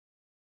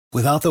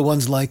Without the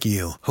ones like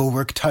you, who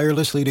work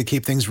tirelessly to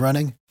keep things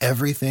running,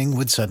 everything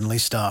would suddenly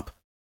stop.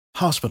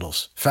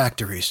 Hospitals,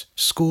 factories,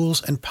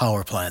 schools, and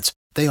power plants,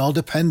 they all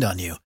depend on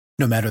you.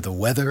 No matter the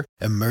weather,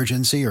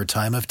 emergency, or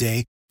time of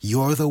day,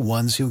 you're the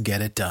ones who get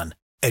it done.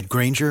 At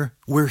Grainger,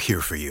 we're here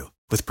for you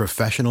with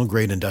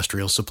professional-grade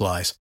industrial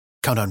supplies.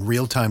 Count on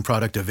real-time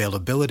product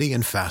availability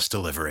and fast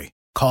delivery.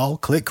 Call,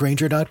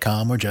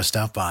 clickgrainger.com, or just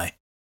stop by.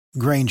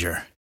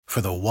 Grainger, for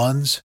the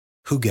ones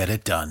who get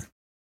it done.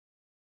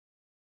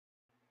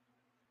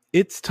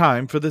 It's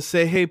time for the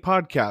Say Hey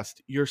podcast,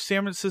 your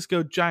San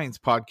Francisco Giants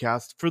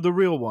podcast for the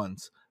real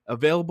ones,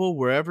 available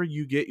wherever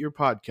you get your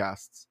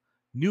podcasts.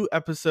 New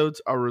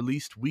episodes are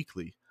released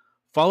weekly.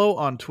 Follow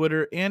on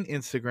Twitter and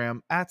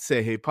Instagram at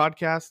Say Hey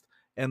Podcast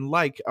and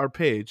like our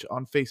page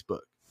on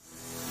Facebook.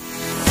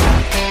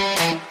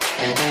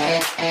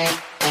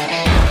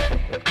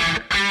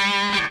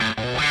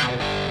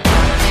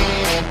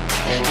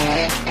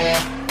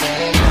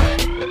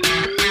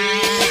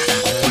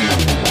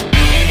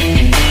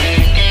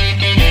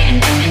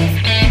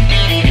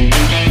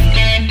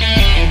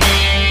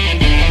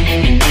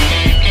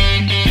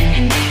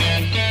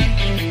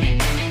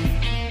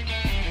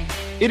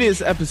 It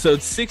is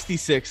episode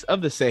 66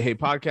 of the Say Hey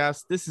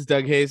podcast. This is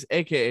Doug Hayes,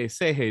 aka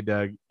Say Hey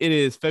Doug. It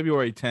is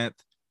February 10th,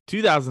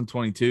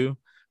 2022.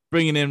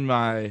 Bringing in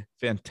my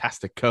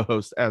fantastic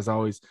co-host, as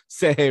always,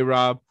 Say Hey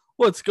Rob.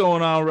 What's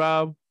going on,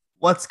 Rob?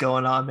 What's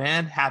going on,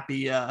 man?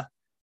 Happy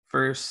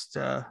first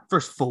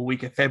full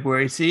week of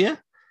February to you.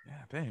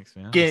 Yeah, thanks,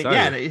 man.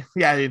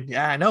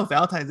 Yeah. I know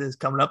Valentine's Day is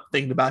coming up.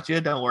 Thinking about you.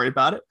 Don't worry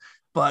about it.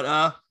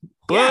 But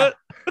What?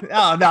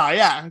 Oh no,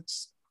 yeah.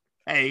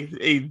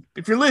 Hey,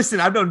 if you're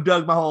listening, I've known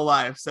Doug my whole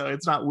life, so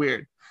it's not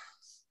weird.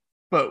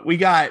 But we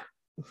got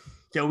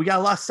a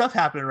lot of stuff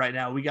happening right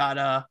now. We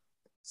got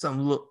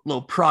some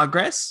little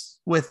progress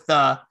with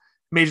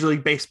Major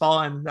League Baseball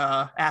and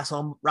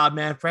asshole Rob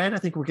Manfred. I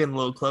think we're getting a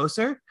little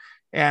closer,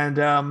 and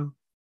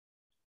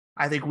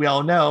I think we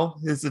all know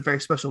this is a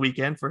very special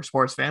weekend for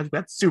sports fans. We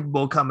got the Super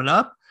Bowl coming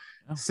up,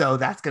 so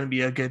that's going to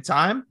be a good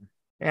time.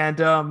 And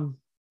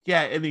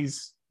in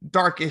these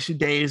dark-ish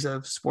days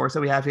of sports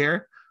that we have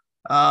here,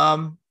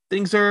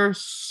 things are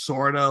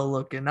sort of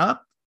looking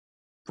up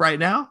right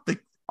now.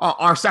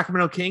 Our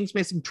Sacramento Kings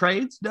made some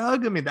trades,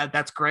 Doug. I mean,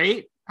 that's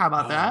great. How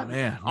about that?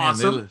 Man,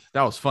 awesome.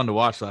 That was fun to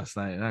watch last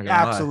night.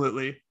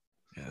 Absolutely.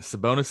 Yeah,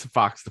 Sabonis and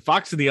Fox. The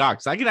Fox and the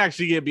Ox. I can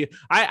actually get behind.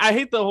 I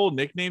hate the whole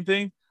nickname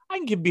thing. I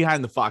can get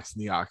behind the Fox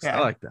and the Ox. Yeah,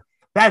 I like that.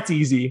 That's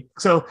easy.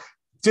 So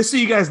just so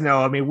you guys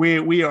know, I mean,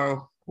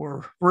 we're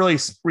really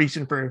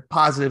reaching for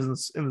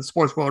positives in the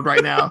sports world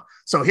right now.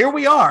 So here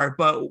we are,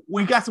 but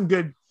we got some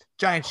good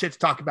Giant shit to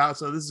talk about,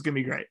 so this is gonna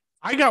be great.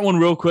 I got one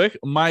real quick.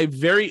 My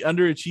very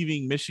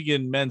underachieving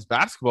Michigan men's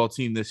basketball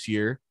team this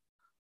year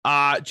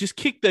just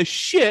kicked the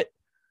shit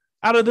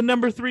out of the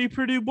number 3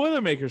 Purdue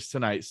Boilermakers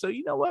tonight. So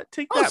you know what?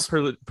 Take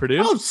that,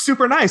 Purdue. Oh,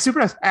 super nice.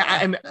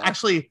 And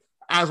actually,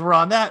 as we're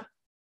on that,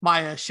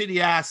 my shitty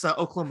ass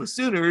Oklahoma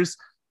Sooners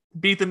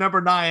beat the number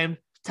 9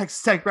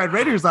 Texas Tech Red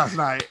Raiders last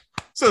night.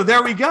 So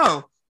there we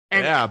go.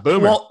 And yeah,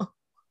 Boomer.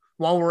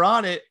 While we're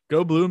on it,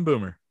 go Blue and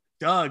Boomer.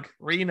 Doug,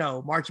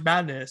 Reno, March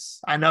Madness.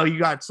 I know you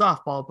got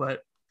softball,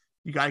 but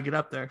you got to get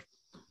up there.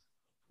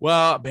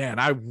 Well, man,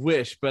 I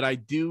wish, but I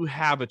do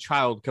have a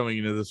child coming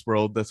into this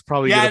world that's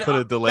probably going to put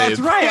a delay. That's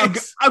right.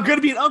 I'm going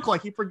to be an uncle. I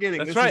keep forgetting.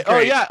 That's right. Oh,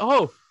 yeah.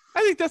 Oh,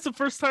 I think that's the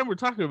first time we're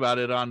talking about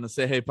it on the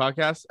Say Hey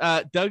podcast.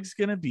 Doug's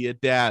going to be a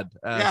dad.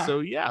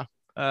 So, yeah.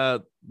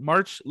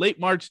 Late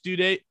March due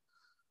date.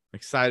 I'm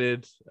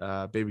excited.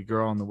 Baby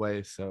girl on the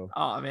way. So,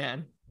 oh,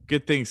 man.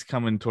 Good things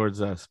coming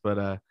towards us.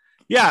 But,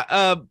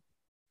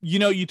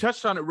 you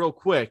touched on it real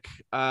quick,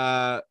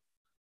 and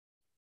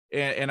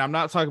I'm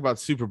not talking about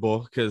Super Bowl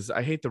because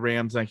I hate the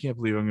Rams. And I can't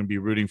believe I'm going to be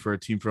rooting for a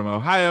team from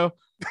Ohio.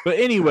 But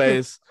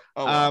anyways,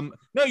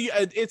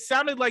 it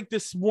sounded like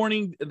this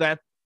morning that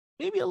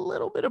maybe a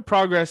little bit of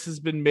progress has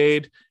been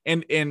made,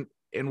 and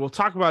we'll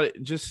talk about it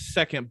in just a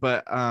second.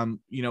 But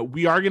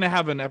we are going to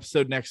have an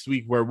episode next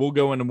week where we'll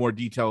go into more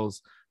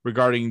details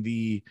regarding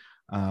the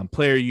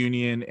player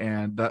union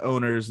and the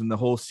owners and the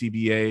whole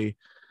CBA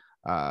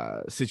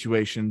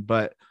situation.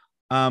 But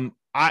from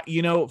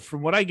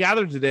what I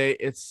gathered today,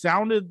 it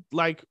sounded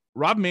like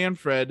Rob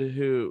Manfred,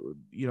 who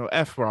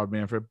F Rob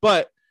Manfred,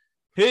 but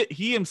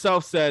he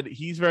himself said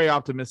he's very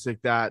optimistic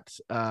that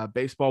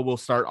baseball will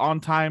start on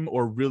time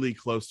or really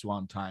close to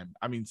on time.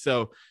 I mean,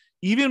 so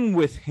even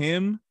with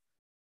him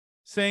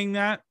saying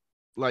that,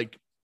 like,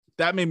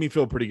 that made me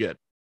feel pretty good.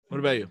 What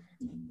about you?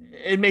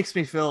 It makes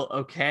me feel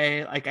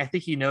okay. Like, I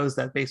think he knows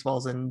that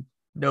baseball's in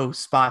no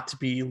spot to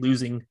be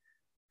losing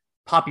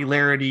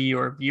popularity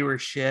or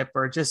viewership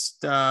or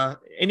just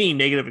any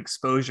negative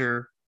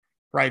exposure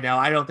right now.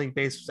 I think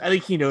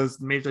he knows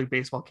Major League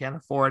Baseball can't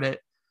afford it.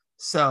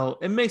 So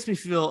it makes me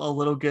feel a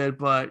little good,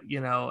 but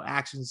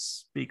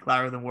actions speak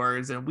louder than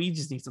words, and we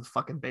just need some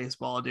fucking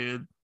baseball,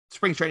 dude.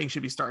 Spring training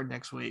should be starting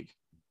next week.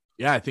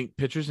 Yeah, I think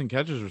pitchers and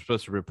catchers are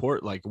supposed to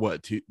report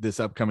this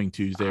upcoming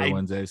Tuesday or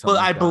Wednesday.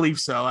 I believe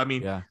so. I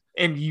mean,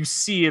 and you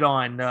see it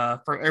on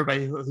for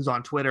everybody who's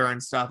on Twitter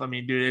and stuff. I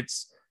mean, dude,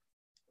 it's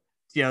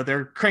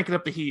they're cranking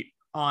up the heat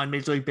on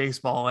Major League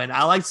Baseball, and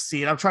I like to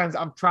see it. I'm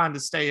trying to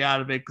stay out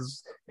of it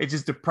because it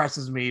just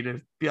depresses me to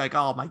be like,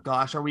 oh my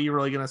gosh, are we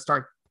really going to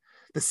start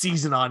the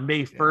season on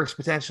May 1st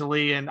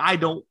potentially? And I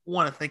don't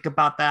want to think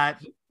about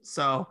that.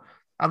 So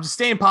I'm just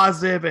staying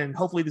positive, and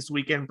hopefully this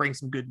weekend brings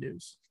some good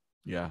news.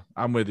 Yeah,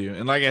 I'm with you.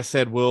 And like I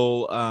said,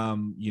 we'll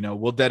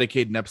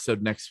dedicate an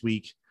episode next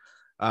week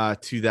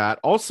to that.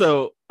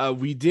 Also,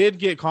 we did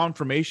get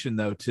confirmation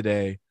though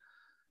today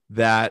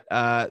that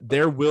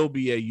there will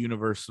be a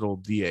universal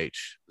DH.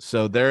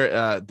 So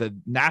the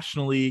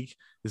National League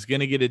is going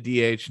to get a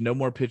DH, no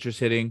more pitchers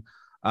hitting.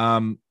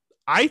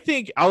 I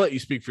think I'll let you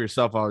speak for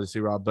yourself,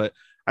 obviously, Rob, but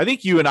I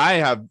think you and I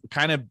have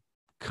kind of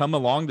come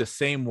along the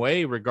same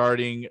way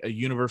regarding a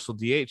universal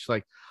DH.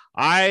 Like,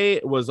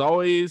 I was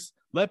always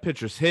let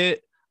pitchers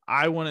hit.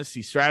 I want to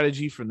see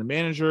strategy from the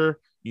manager,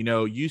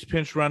 use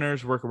pinch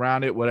runners, work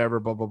around it,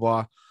 whatever, blah, blah,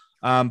 blah.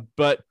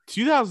 But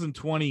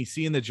 2020,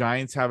 seeing the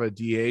Giants have a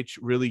DH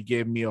really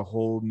gave me a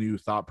whole new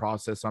thought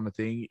process on the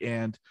thing.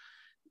 And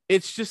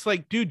it's just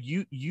like, dude,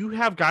 you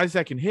have guys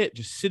that can hit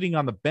just sitting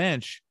on the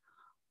bench.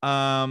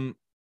 And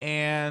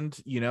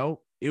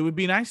it would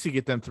be nice to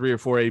get them 3 or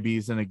 4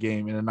 ABs in a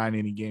game, in a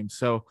 9-inning game.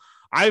 So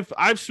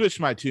I've switched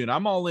my tune.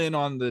 I'm all in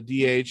on the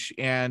DH,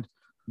 and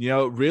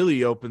it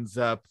really opens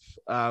up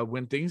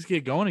when things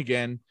get going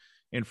again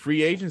and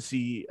free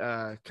agency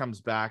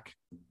comes back.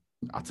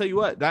 I'll tell you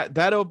what, that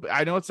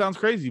I know it sounds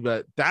crazy,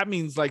 but that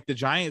means like the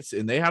Giants,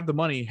 and they have the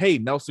money. Hey,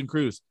 Nelson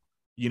Cruz,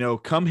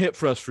 come hit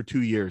for us for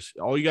 2 years.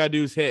 All you gotta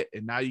do is hit,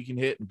 and now you can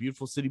hit in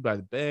beautiful city by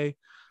the bay.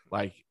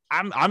 Like,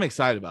 I'm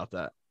excited about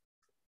that.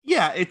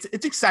 Yeah, it's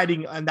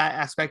exciting on that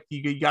aspect.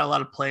 You got a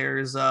lot of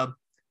players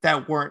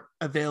that weren't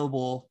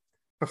available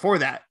before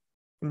that.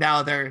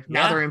 Now they're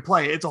in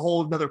play. It's a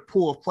whole another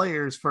pool of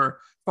players for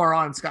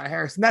Farhan and Scott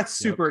Harris, and that's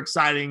super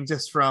exciting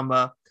just from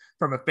a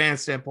fan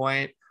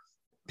standpoint.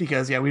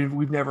 Because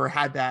we've never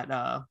had that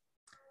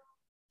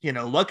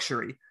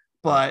luxury.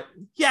 But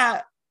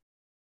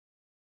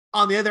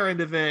on the other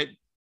end of it,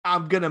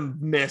 I'm gonna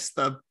miss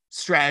the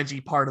strategy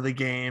part of the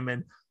game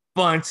and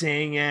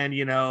bunting and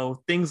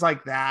things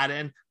like that.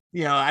 And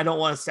I don't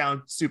want to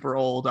sound super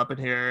old up in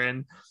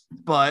here,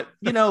 but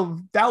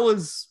that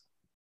was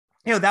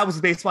the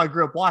baseball I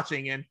grew up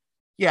watching, and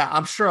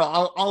I'm sure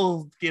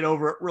I'll get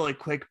over it really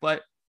quick.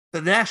 But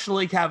the National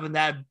League having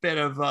that bit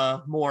of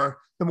the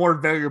more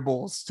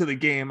variables to the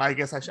game, I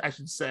guess I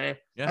should say,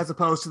 as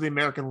opposed to the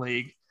American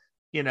League,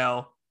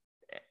 I'll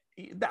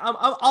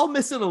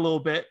miss it a little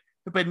bit,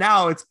 but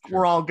now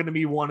we're all going to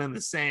be one and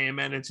the same,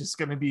 and it's just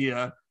going to be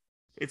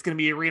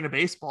arena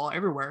baseball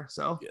everywhere.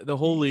 So the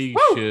whole league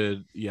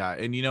should,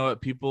 and you know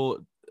what, people,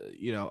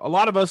 a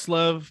lot of us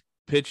love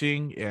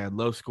pitching and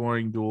low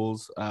scoring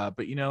duels, but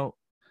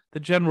the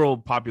general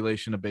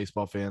population of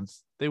baseball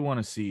fans, they want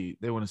to see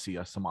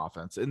us some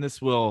offense, and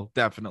this will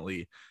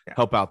definitely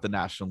help out the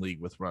National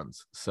League with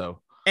runs. So,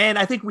 and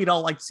I think we'd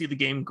all like to see the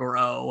game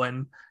grow,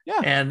 and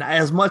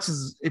as much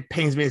as it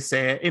pains me to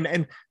say it,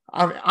 and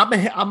I'm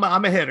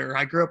a hitter.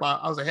 I grew up,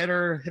 I was a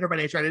hitter by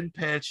nature. I didn't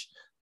pitch,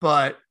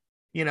 but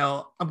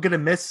I'm gonna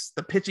miss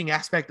the pitching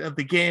aspect of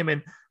the game,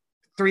 and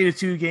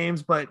 3-2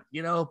 games, but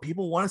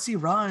people want to see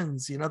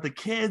runs. The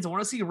kids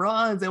want to see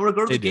runs. They want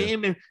to go to the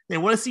game, and they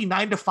want to see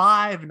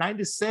 9-5,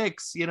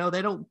 9-6.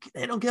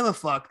 They don't give a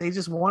fuck. They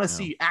just want to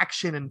see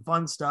action and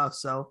fun stuff.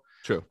 So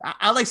true.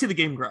 I like to see the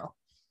game grow.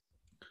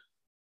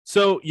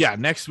 So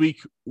next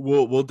week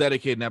we'll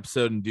dedicate an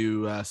episode and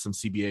do some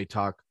CBA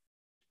talk.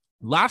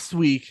 Last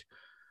week,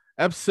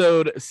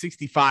 episode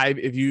 65.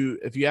 If you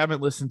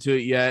haven't listened to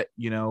it yet,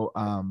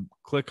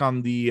 click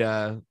on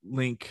the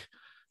link.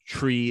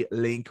 Tree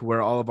link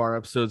where all of our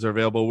episodes are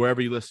available.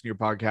 Wherever you listen to your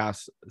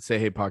podcast, Say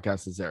Hey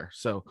Podcast is there.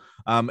 So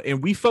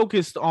and we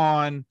focused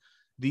on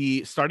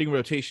the starting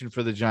rotation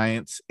for the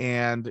Giants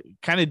and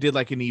kind of did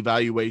like an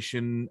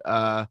evaluation,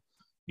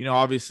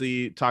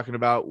 obviously talking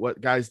about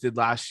what guys did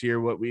last year,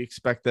 what we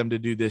expect them to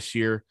do this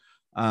year.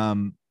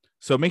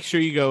 So make sure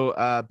you go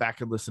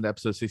back and listen to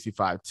episode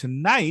 65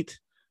 tonight.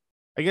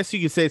 I guess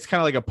you could say it's kind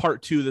of like a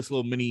part 2 of this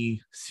little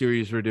mini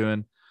series we're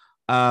doing.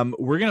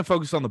 We're going to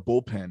focus on the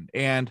bullpen,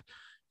 and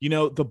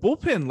the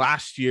bullpen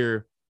last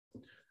year,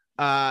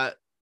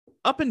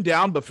 up and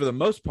down, but for the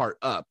most part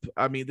up.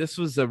 I mean, this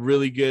was a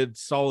really good,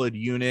 solid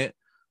unit.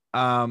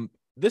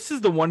 This is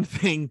the one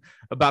thing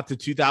about the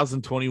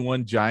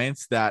 2021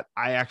 Giants that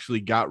I actually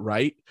got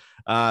right.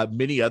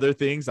 Many other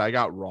things I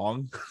got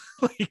wrong.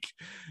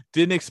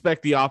 Didn't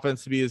expect the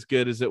offense to be as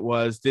good as it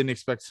was. Didn't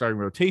expect starting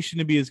rotation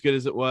to be as good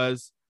as it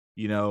was.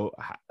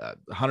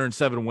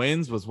 107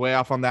 wins was way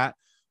off on that.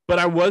 But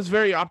I was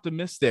very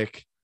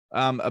optimistic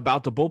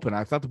about the bullpen.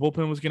 I thought the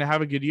bullpen was going to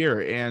have a good year,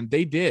 and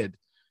they did.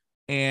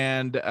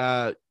 And,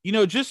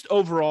 just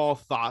overall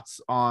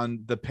thoughts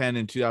on the pen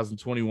in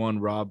 2021,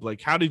 Rob.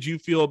 Like, how did you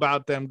feel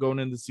about them going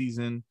into the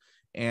season?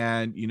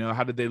 And,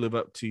 how did they live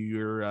up to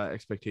your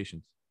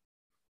expectations?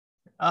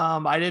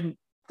 I didn't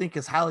think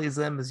as highly as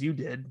them as you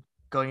did.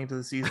 going into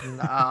the season.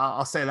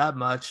 I'll say that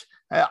much.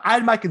 I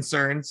had my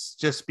concerns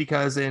just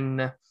because in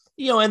the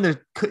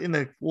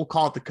we'll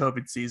call it the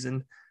COVID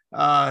season,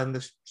 in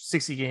the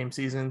 60 game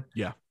season.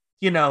 Yeah.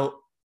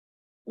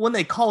 When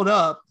they called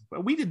up,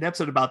 we did an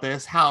episode about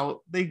this,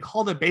 how they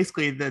called it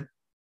basically the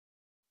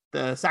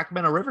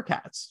Sacramento River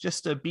Cats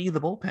just to be the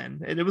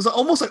bullpen. And it was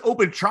almost like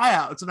open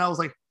tryouts. And I was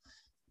like,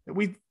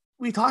 we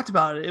talked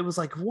about it. It was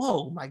like,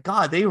 whoa, my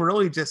God, they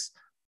really just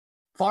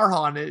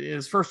Farhan in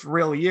his first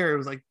real year. It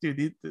was like,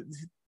 dude,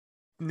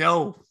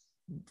 no,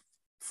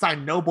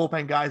 signed no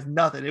bullpen guys,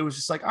 nothing. It was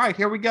just like, all right,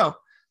 here we go.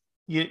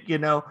 You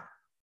know,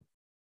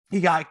 he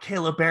got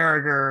Caleb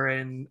Berriger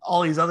and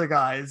all these other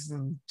guys,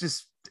 and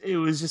it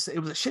was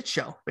a shit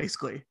show,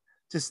 basically.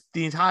 Just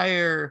the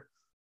entire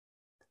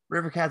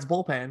River Cats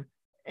bullpen.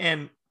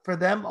 And for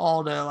them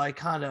all to like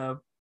kind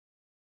of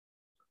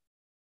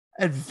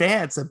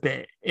advance a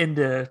bit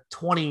into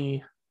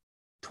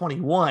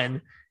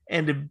 2021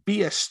 and to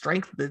be a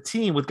strength of the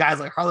team with guys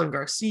like Harlan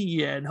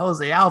Garcia and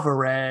Jose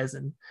Alvarez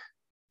and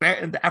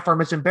the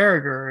aforementioned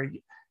Berriger,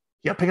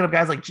 picking up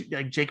guys like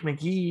Jake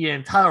McGee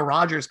and Tyler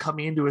Rogers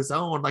coming into his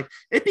own, like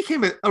it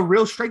became a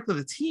real strength of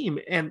the team.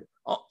 And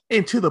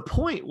to the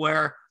point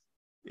where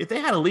if they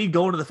had a lead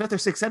going to the 5th or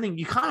 6th inning,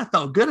 you kind of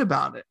felt good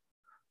about it.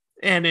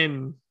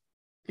 And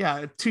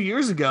 2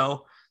 years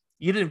ago,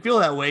 you didn't feel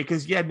that way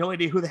because you had no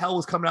idea who the hell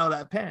was coming out of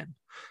that pen.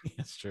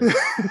 That's true.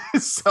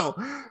 So,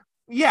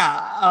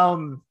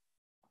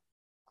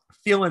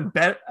 feeling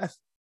better. I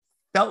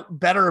felt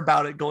better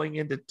about it going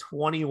into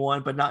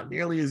 21, but not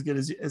nearly as good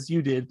as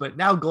you did. But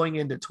now going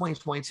into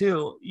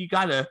 2022, you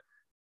got to,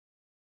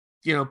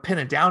 pin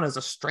it down as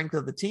a strength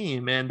of the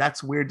team. And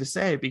that's weird to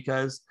say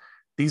because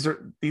these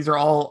are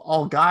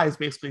all guys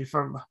basically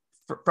from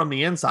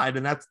the inside.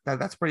 And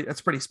that's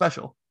pretty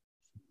special.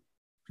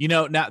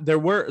 Now there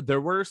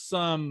were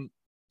some,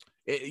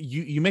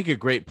 you make a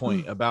great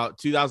point about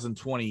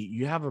 2020.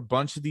 You have a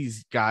bunch of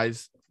these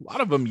guys, a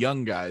lot of them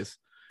young guys.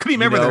 Couldn't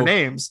remember their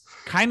names.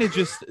 Kind of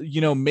just,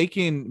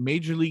 making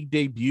major league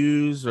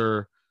debuts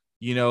or,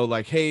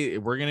 like, hey,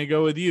 we're going to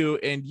go with you.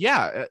 And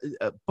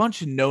a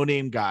bunch of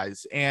no-name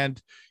guys.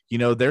 And,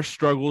 their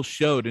struggles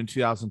showed in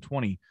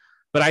 2020.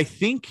 But I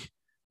think,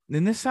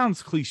 and this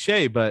sounds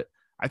cliche, but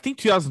I think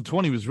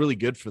 2020 was really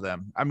good for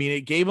them. I mean,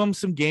 it gave them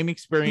some game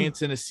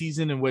experience in a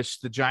season in which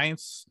the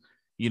Giants,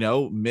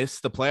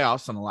 missed the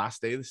playoffs on the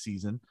last day of the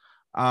season.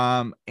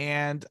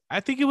 And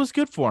I think it was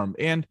good for them.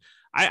 And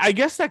I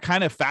guess that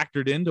kind of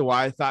factored into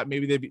why I thought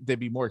maybe they'd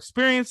be more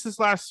experienced this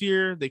last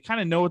year. They kind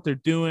of know what they're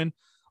doing.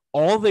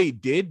 All they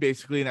did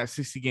basically in that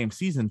 60 game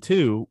season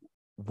too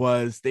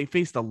was they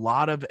faced a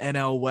lot of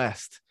NL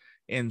West.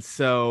 And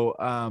so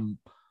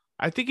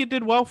I think it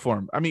did well for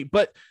them. I mean,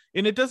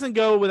 and it doesn't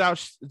go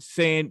without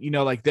saying,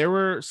 like there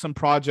were some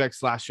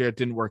projects last year that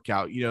didn't work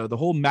out. The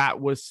whole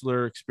Matt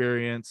Whistler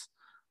experience.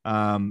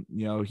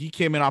 He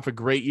came in off a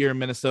great year in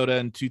Minnesota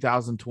in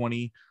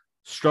 2020,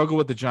 struggled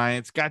with the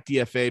Giants, got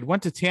DFA'd,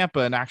 went to Tampa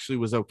and actually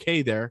was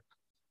okay there,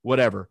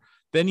 whatever.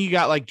 Then you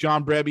got like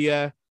John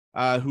Brebbia,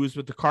 who was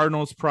with the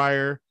Cardinals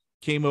prior,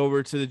 came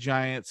over to the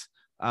Giants,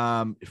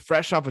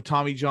 fresh off of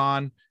Tommy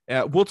John.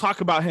 We'll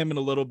talk about him in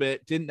a little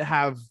bit. Didn't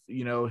have,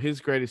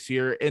 his greatest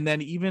year. And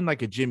then even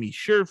like a Jimmy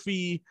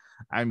Sherfy.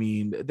 I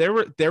mean, there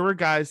were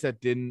guys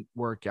that didn't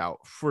work out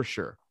for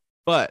sure.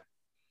 But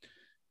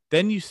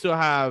then you still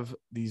have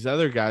these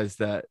other guys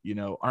that,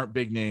 aren't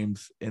big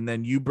names. And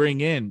then you bring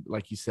in,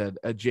 like you said,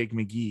 a Jake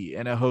McGee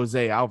and a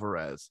Jose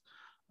Alvarez,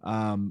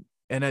 and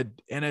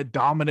a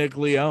Dominic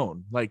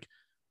Leone. Like,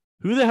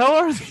 who the hell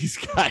are these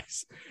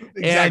guys?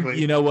 Exactly. And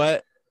you know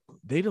what?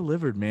 They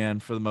delivered, man,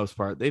 for the most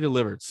part. They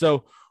delivered.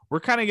 So we're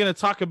kind of going to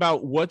talk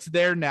about what's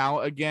there now.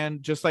 Again,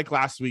 just like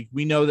last week,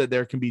 we know that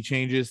there can be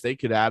changes. They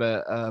could add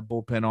a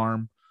bullpen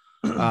arm,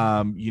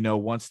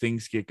 once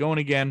things get going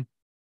again.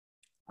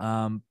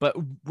 But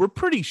we're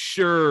pretty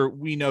sure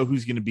we know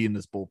who's going to be in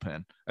this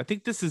bullpen. I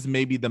think this is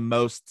maybe the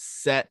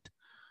most set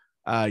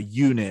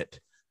unit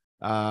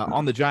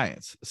on the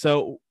Giants.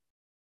 So,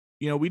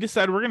 we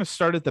decided we're going to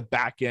start at the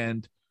back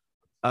end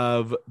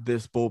of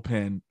this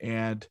bullpen.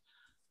 And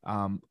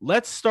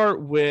let's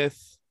start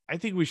with, I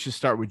think we should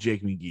start with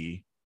Jake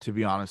McGee, to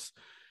be honest.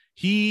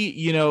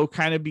 He,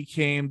 kind of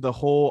became the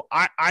whole,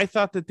 I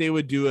thought that they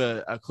would do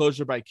a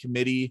closure by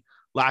committee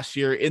last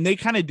year, and they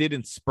kind of did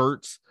in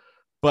spurts.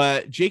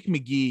 But Jake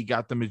McGee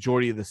got the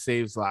majority of the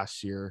saves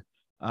last year.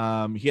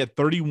 He had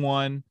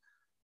 31,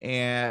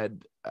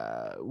 and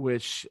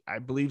which I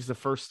believe is the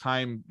first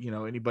time,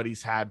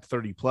 anybody's had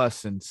 30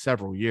 plus in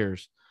several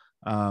years,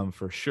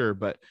 for sure.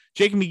 But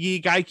Jake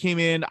McGee, guy came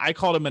in. I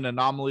called him an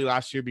anomaly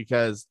last year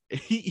because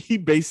he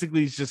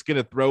basically is just going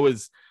to throw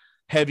his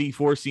heavy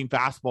four-seam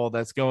fastball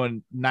that's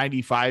going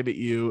 95 at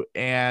you.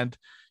 And,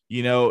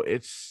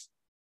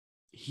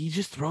 he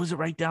just throws it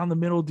right down the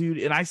middle, dude.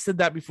 And I said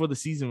that before the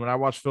season when I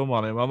watched film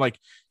on him. I'm like,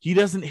 he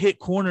doesn't hit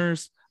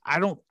corners. I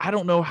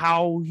don't know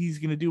how he's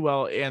going to do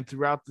well. And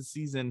throughout the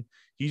season,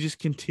 he just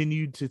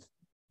continued to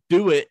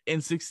do it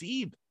and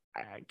succeed.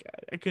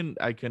 I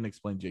couldn't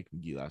explain Jake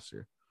McGee last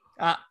year.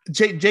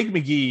 Jake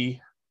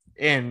McGee,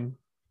 and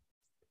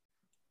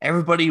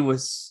everybody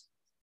was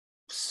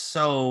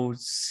so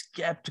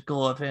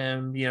skeptical of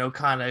him,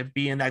 kind of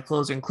being that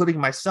closer, including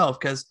myself,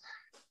 because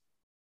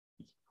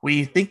when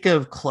you think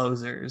of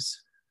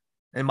closers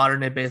in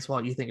modern day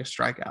baseball, you think of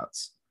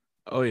strikeouts.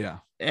 Oh yeah.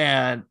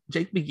 And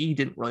Jake McGee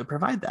didn't really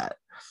provide that.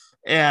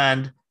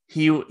 And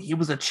he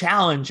was a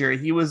challenger.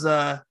 He was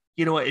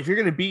you know what, if you're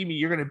going to beat me,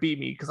 you're going to beat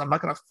me because I'm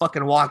not going to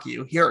fucking walk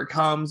you. Here it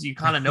comes. You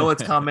kind of know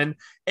it's coming.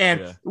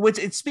 And which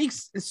it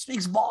speaks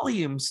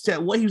volumes to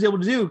what he was able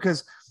to do,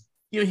 because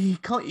he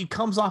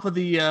comes off of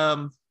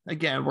the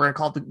again, we're going to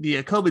call it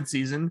the COVID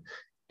season,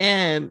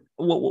 and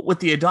with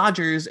the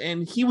Dodgers,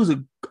 and he was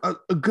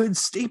a good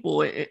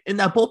staple in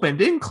that bullpen.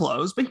 Didn't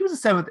close, but he was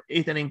a 7th,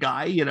 8th inning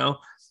guy,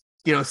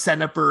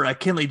 setting up for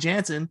Kenley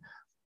Jansen.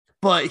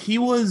 But he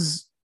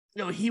was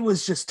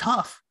just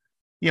tough,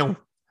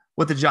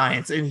 with the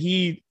Giants, and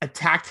he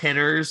attacked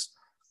hitters.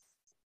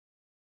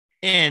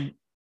 And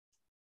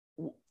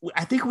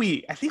I think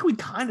we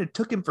kind of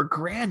took him for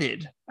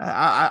granted.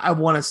 I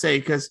want to say,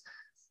 because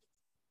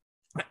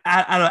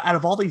out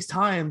of all these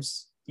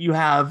times, you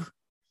have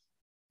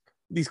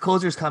these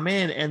closers come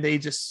in and they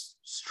just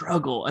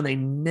struggle and they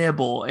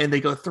nibble and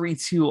they go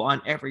 3-2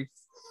 on every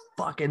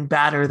fucking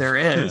batter there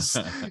is,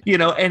 and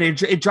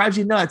it drives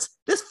you nuts.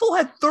 This fool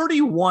had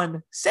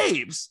 31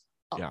 saves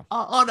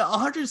on a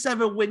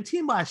 107 win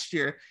team last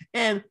year.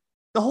 And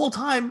the whole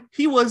time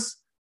he was,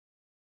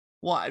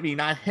 well, I mean,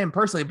 not him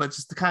personally, but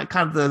just the kind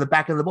of the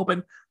back of the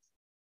bullpen.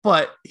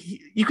 But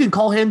you can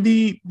call him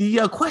the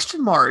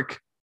question mark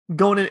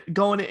going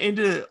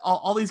into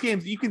all these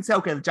games. You can say,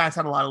 okay, the Giants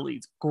had a lot of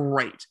leads.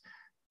 Great.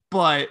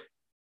 But,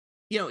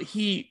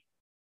 he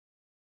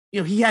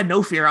had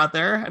no fear out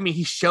there. I mean,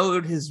 he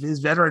showed his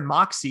veteran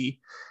moxie.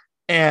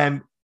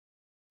 And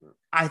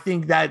I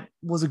think that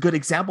was a good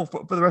example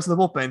for the rest of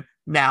the bullpen.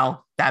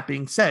 Now, that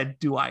being said,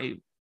 do I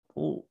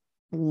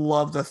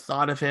love the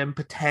thought of him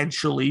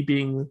potentially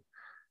being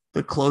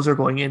the closer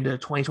going into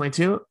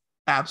 2022?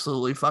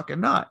 Absolutely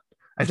fucking not.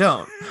 I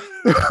don't.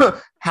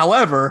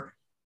 However,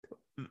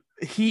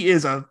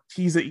 he's a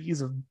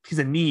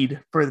need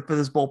for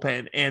this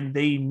bullpen, and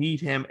they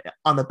need him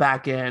on the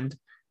back end,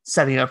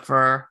 setting up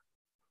for,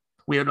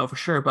 we don't know for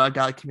sure, but a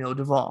guy like Camilo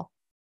Duvall,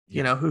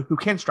 who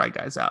can strike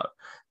guys out.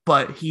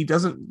 But he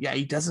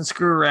doesn't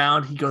screw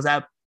around. He goes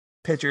at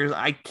pitchers.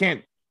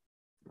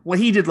 What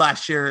he did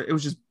last year, it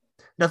was just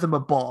nothing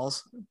but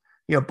balls,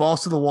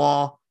 balls to the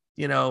wall,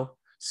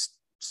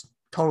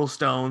 total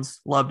stones.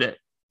 Loved it.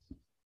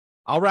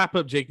 I'll wrap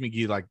up Jake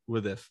McGee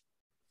with this.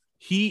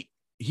 He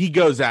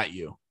goes at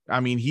you. I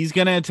mean, he's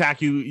going to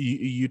attack you.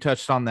 You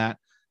touched on that.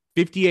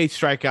 58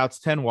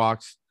 strikeouts, 10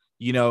 walks.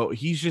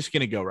 He's just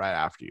going to go right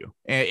after you.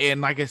 And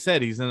like I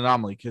said, he's an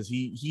anomaly because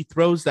he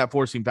throws that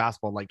four-seam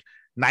fastball like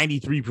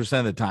 93%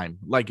 of the time,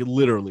 like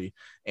literally.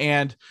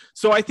 And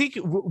so I think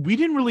we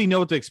didn't really know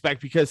what to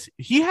expect, because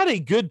he had a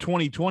good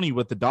 2020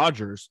 with the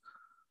Dodgers.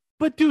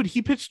 But dude,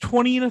 he pitched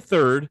 20 and a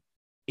third.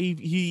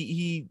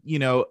 He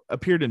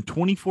appeared in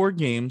 24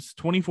 games,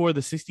 24 of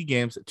the 60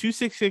 games,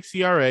 2.66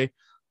 ERA,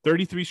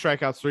 33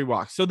 strikeouts, 3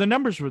 walks. So the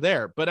numbers were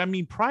there. But I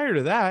mean, prior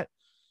to that,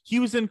 he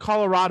was in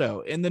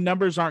Colorado and the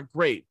numbers aren't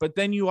great. But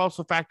then you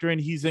also factor in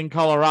he's in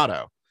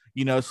Colorado,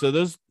 so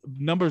those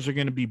numbers are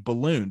going to be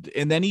ballooned.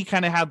 And then he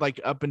kind of had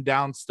like up and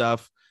down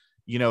stuff,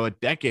 a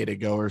decade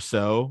ago or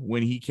so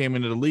when he came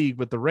into the league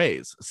with the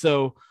Rays.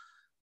 So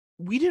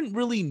we didn't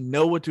really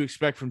know what to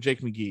expect from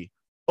Jake McGee.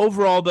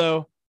 Overall,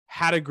 though,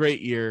 had a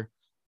great year.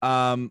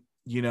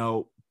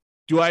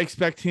 Do I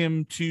expect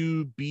him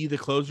to be the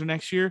closer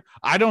next year?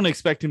 I don't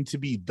expect him to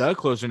be the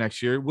closer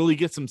next year. Will he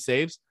get some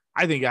saves?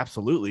 I think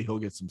absolutely he'll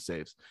get some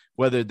saves.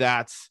 Whether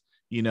that's,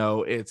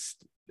 it's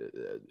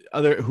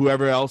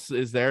whoever else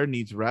is there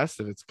needs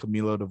rest, if it's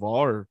Camilo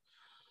Duvall or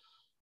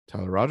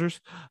Tyler Rogers.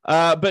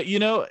 But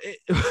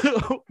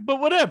but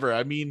whatever.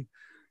 I mean,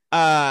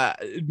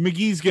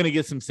 McGee's going to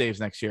get some saves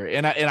next year,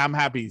 and I'm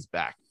happy he's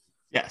back.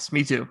 Yes,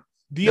 me too.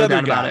 The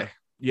other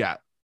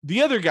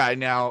guy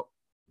now,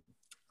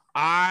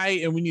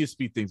 and we need to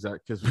speed things up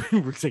because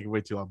we're taking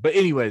way too long. But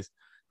anyways,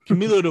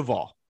 Camilo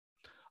Duvall.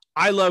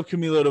 I love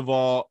Camilo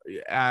Duvall.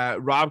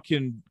 Rob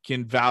can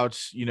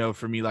vouch,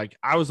 for me. Like,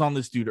 I was on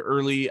this dude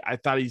early. I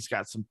thought he's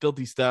got some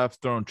filthy stuff,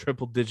 throwing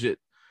triple digit,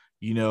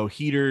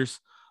 heaters.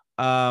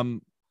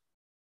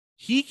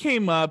 He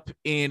came up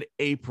in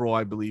April,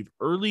 I believe,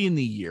 early in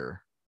the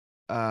year,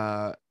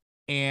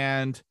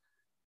 and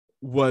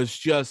was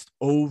just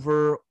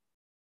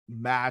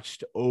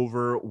overmatched,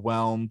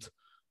 overwhelmed.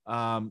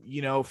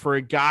 For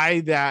a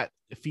guy that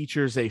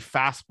features a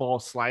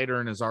fastball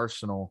slider in his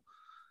arsenal.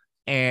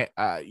 And,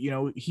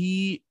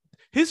 his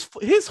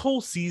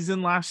whole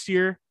season last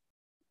year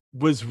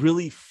was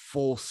really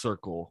full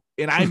circle.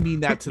 And I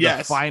mean that to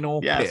the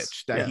final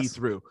pitch that he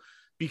threw,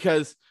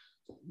 because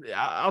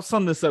I'll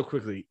sum this up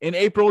quickly. In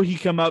April, he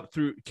came up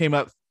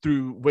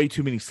through way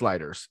too many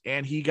sliders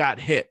and he got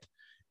hit.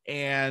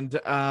 And,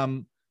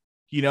 then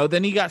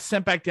he got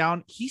sent back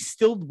down. He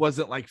still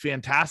wasn't like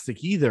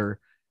fantastic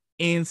either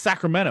in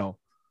Sacramento,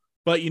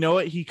 but you know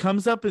what? He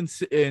comes up to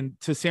San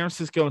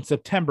Francisco in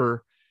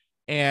September,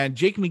 and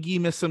Jake McGee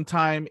missed some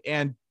time,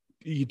 and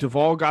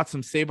Duvall got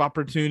some save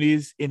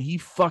opportunities, and he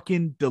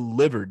fucking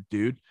delivered,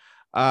 dude.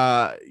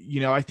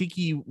 I think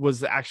he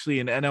was actually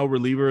an NL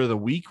reliever of the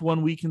week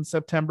 1 week in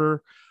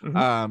September.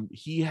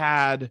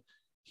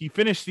 He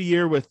finished the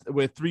year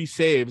with 3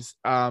 saves,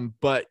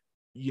 but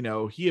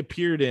he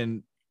appeared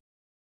in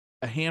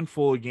a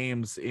handful of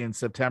games in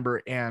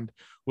September and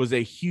was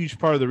a huge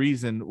part of the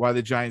reason why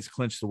the Giants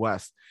clinched the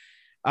West.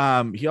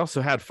 He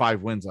also had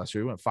 5 wins last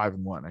year. He went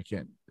 5-1. I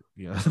can't,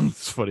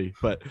 it's funny,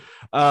 but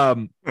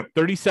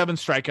 37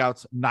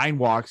 strikeouts, 9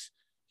 walks.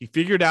 He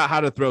figured out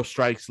how to throw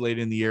strikes late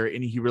in the year,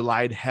 and he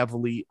relied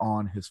heavily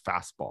on his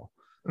fastball.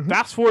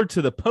 Fast forward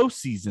to the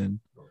postseason,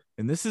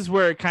 and this is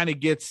where it kind of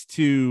gets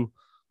to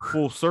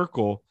full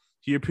circle.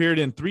 He appeared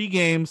in 3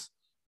 games.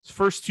 His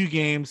first 2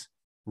 games,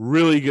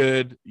 really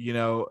good,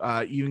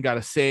 even got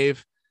a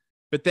save.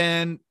 But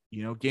then,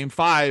 game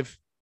 5,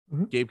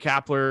 Gabe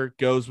Kapler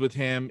goes with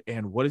him,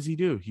 and what does he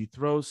do? He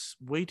throws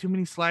way too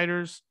many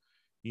sliders,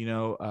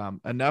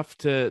 enough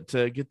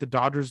to get the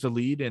Dodgers to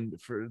lead and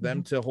for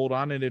them to hold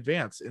on and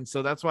advance. And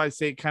so that's why I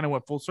say it kind of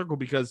went full circle,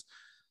 because,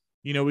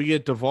 we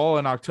get Duvall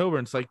in October,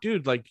 and it's like,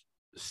 dude, like,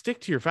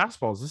 stick to your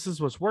fastballs. This is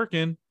what's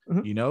working,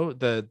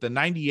 the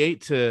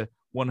 98 to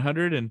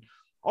 100. And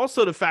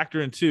also to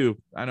factor in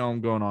too, I know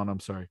I'm going on,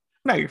 I'm sorry.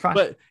 No, you're fine.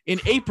 But in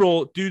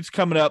April, dude's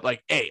coming up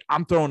like, hey,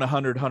 I'm throwing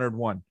 100,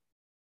 101.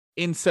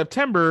 In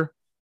September,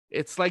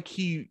 it's like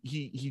he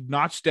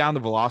notched down the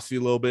velocity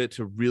a little bit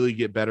to really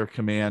get better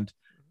command,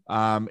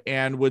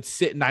 and would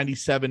sit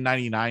 97,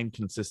 99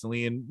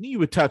 consistently, and he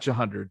would touch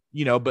 100,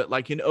 but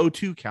like in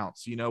 0-2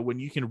 counts, when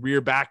you can rear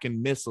back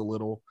and miss a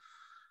little.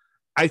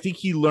 I think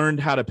he learned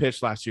how to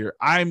pitch last year.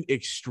 I'm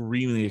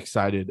extremely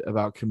excited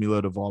about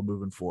Camilo Duvall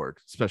moving forward,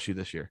 especially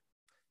this year.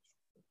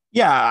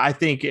 Yeah, I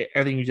think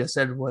everything you just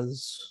said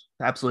was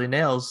absolutely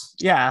nails.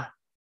 Yeah,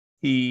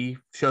 he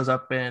shows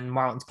up in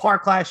Marlins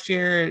Park last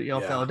year,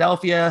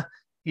 Philadelphia,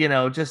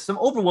 just some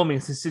overwhelming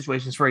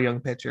situations for a young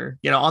pitcher,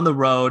 on the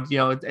road,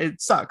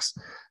 it sucks.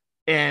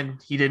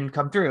 And he didn't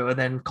come through. And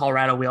then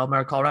Colorado, we all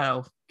remember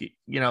Colorado,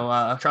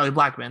 Charlie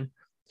Blackmon,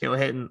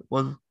 hitting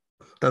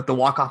the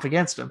walk-off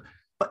against him.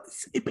 But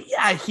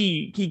yeah,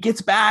 he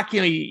gets back,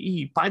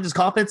 he finds his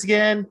confidence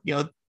again,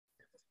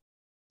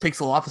 takes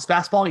a little off his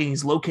fastball, and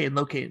he's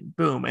locating,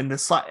 boom. And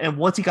and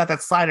once he got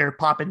that slider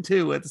popping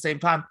too at the same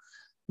time,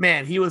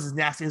 man, he was as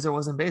nasty as there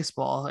was in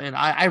baseball. And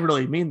I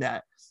really mean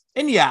that.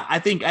 And yeah, I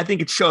think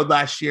it showed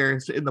last year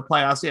in the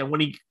playoffs. Yeah,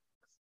 when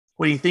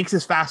he thinks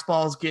his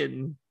fastball is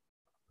getting,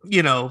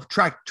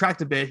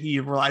 tracked a bit, he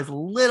relies a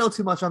little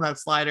too much on that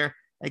slider.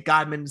 It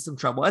got him into some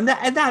trouble. And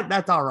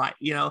that's all right.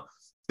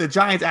 The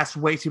Giants asked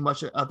way too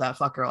much of that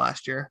fucker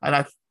last year. And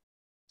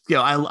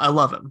I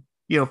love him,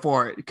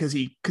 for it, because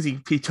he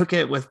took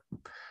it with,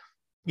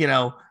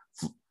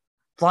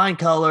 flying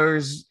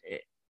colors.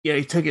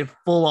 He took it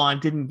full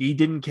on. He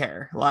didn't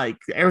care. Like,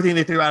 everything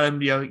they threw at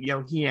him,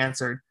 he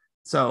answered.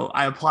 So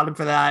I applaud him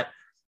for that.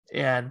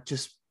 And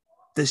just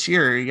this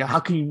year, how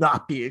can you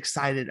not be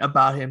excited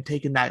about him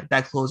taking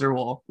that closer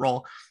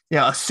role?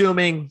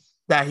 Assuming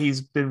that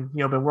he's been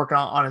working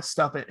on his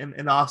stuff in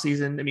the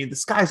offseason. I mean, the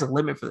sky's the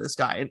limit for this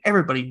guy, and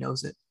everybody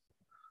knows it.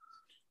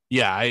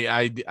 Yeah,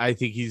 I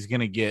think he's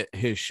gonna get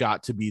his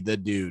shot to be the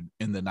dude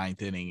in the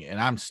 9th inning, and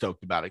I'm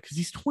stoked about it because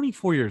he's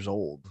 24 years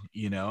old.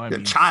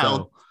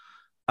 Child.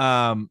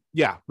 So,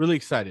 yeah, really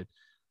excited.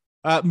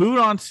 Moving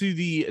on to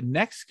the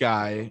next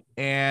guy,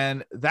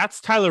 and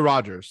that's Tyler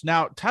Rogers.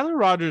 Now, Tyler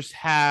Rogers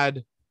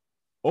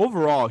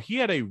overall, he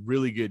had a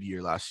really good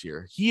year last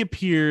year. He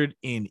appeared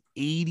in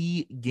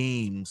 80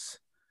 games.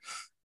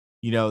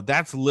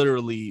 That's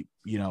literally,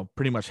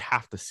 pretty much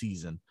half the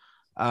season,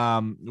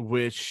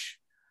 which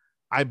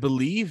I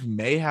believe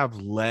may have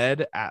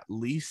led at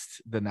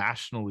least the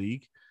National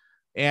League.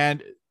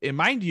 And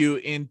mind you,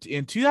 in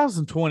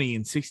 2020,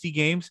 in 60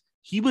 games,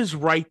 he was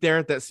right there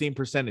at that same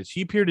percentage.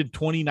 He appeared in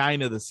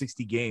 29 of the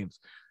 60 games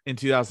in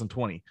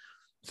 2020.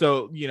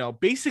 So,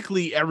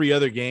 basically every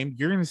other game,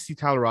 you're going to see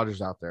Tyler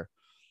Rogers out there.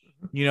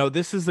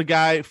 This is the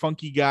guy,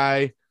 funky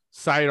guy,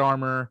 side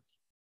armor,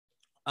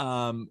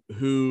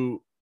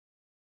 who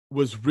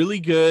was really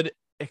good,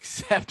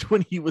 except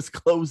when he was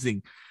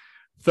closing.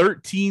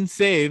 13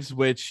 saves,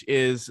 which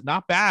is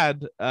not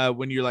bad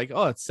when you're like,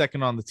 oh, it's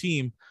second on the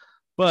team.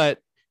 But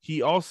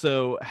he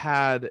also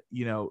had,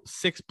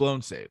 6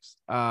 blown saves.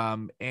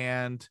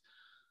 And,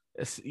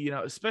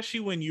 especially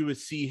when you would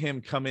see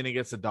him come in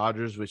against the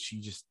Dodgers, which he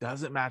just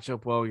doesn't match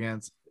up well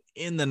against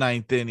in the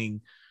 9th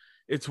inning,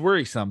 it's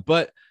worrisome.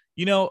 But,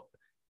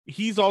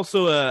 he's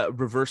also a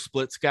reverse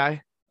splits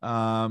guy.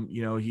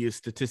 He is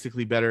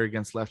statistically better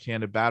against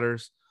left-handed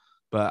batters.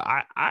 But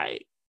I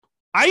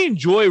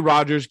enjoy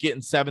Rogers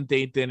getting 7th,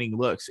 8th inning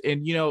looks.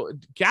 And,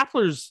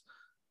 Kapler's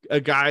a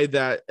guy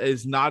that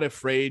is not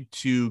afraid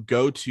to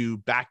go to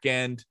back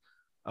end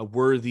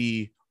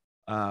worthy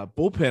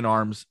bullpen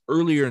arms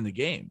earlier in the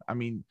game. I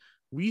mean,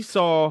 we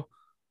saw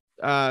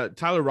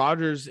Tyler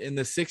Rogers in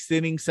the 6th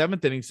inning,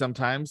 7th inning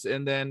sometimes,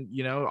 and then,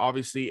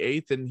 obviously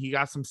 8th, and he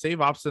got some save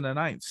ops in the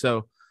 9th.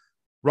 So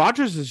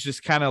Rogers is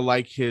just kind of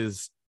like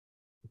his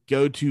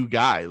go-to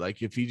guy.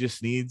 Like if he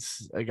just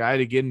needs a guy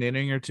to get an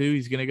inning or two,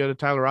 he's going to go to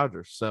Tyler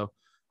Rogers. So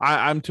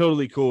I'm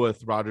totally cool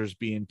with Rogers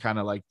being kind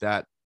of like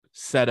that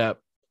setup,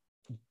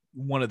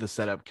 one of the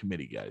setup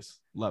committee guys.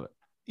 Love it.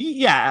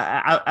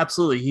 Yeah,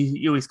 absolutely.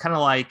 He's kind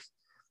of like,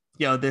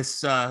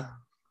 this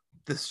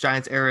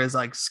Giants era is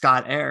like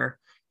Scott Air.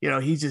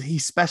 He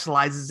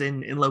specializes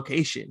in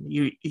location.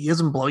 He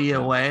doesn't blow you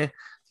away.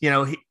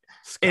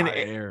 Scott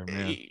Air,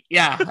 man.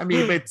 Yeah, I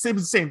mean, but it's the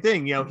same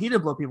thing. He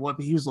didn't blow people up,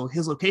 but his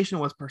location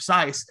was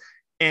precise.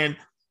 And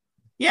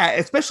yeah,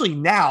 especially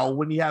now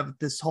when you have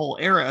this whole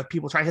era of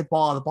people trying to hit the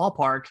ball out of the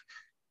ballpark,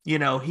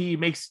 he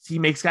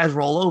makes guys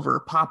roll over,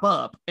 pop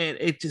up, and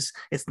it's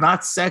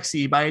not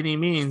sexy by any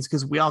means,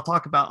 because we all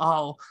talk about,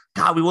 oh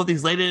God, we want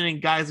these late inning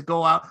guys to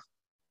go out.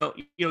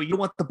 You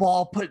want the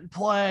ball put in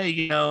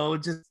play,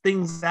 just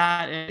things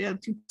that, and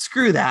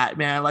screw that,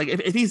 man. Like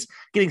if he's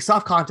getting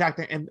soft contact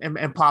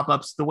and pop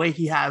ups the way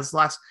he has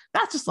not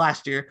just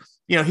last year,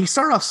 he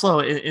started off slow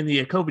in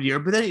the COVID year,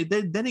 but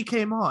then he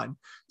came on.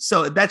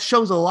 So that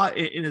shows a lot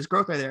in his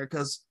growth right there,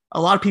 because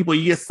a lot of people,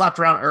 you get slapped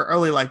around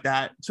early like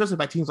that, especially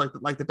by teams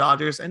like the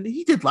Dodgers, and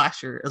he did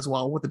last year as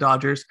well with the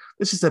Dodgers.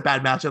 It's just a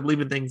bad matchup,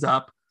 leaving things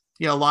up.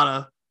 A lot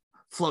of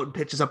floating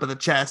pitches up in the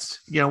chest,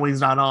 when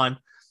he's not on.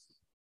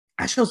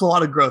 That shows a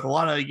lot of growth, a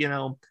lot of,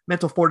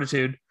 mental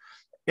fortitude.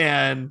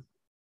 And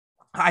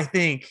I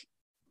think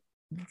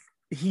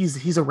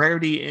he's a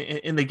rarity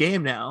in the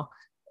game now.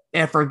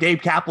 And for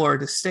Gabe Kapler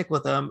to stick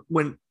with him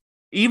when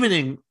even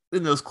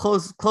in those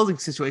closing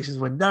situations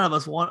when none of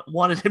us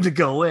wanted him to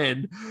go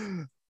in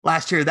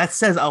last year, that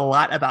says a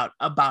lot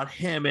about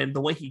him and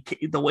the way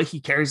he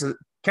carries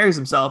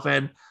himself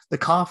and the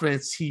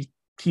confidence he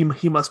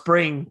must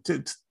bring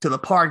to the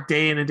park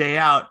day in and day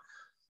out.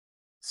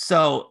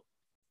 So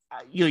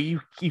you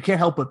can't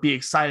help but be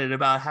excited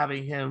about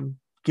having him,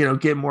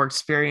 get more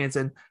experience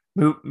and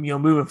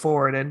moving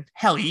forward. And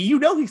hell,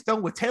 he's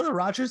done with Taylor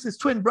Rogers, his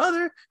twin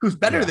brother, who's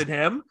better than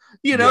him,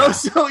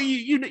 so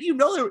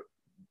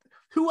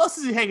who else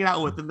is he hanging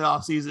out with in the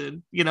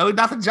offseason?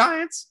 Not the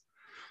Giants.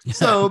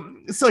 So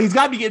he's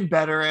got to be getting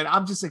better, and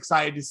I'm just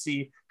excited to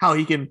see how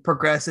he can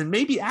progress and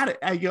maybe add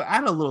a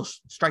little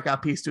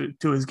strikeout piece to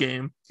his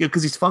game,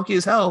 because he's funky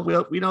as hell.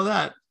 We know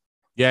that.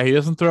 Yeah, he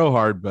doesn't throw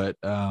hard, but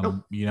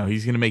Nope.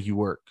 He's going to make you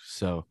work.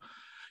 So,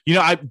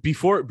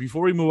 before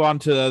we move on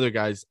to the other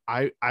guys,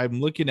 I'm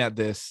looking at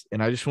this,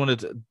 and I just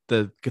wanted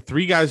the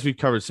three guys we've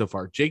covered so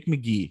far. Jake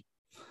McGee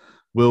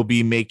will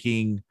be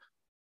making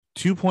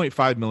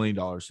 $2.5 million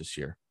this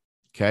year.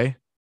 Okay,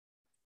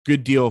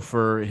 good deal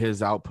for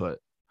his output.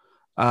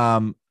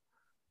 Camilo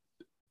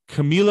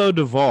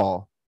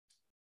Duvall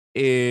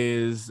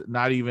is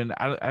not even.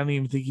 I don't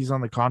even think he's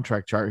on the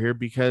contract chart here,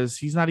 because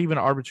he's not even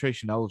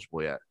arbitration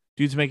eligible yet.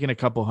 Dude's making a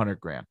couple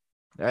 $100,000,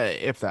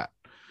 if that.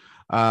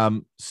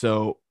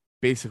 So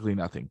basically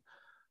nothing.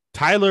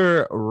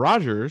 Tyler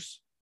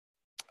Rogers,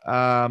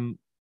 and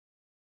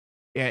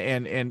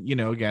again,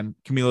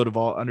 Camilo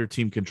Duvall under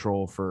team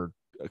control for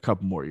a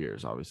couple more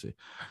years, obviously.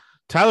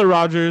 Tyler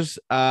Rogers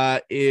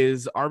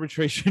is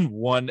arbitration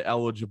 1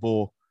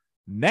 eligible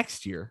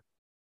next year.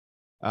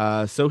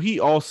 So he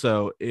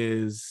also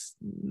is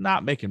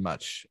not making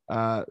much.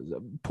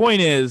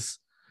 Point is,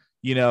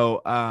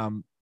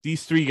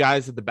 these three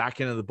guys at the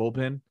back end of the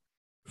bullpen,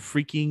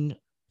 freaking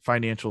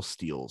financial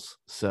steals.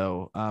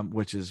 So,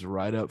 which is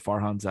right up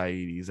Farhan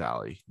Zaidi's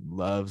alley.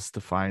 Loves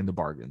to find the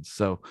bargains.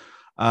 So,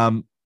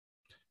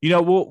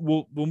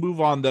 we'll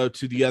move on though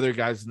to the other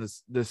guys in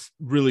this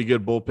really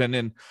good bullpen,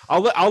 and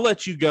I'll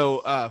let you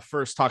go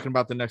first, talking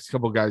about the next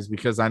couple guys,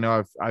 because I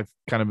know I've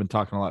kind of been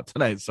talking a lot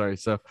tonight. Sorry.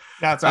 So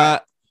that's all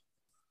right.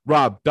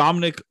 Rob,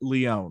 Dominic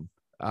Leone,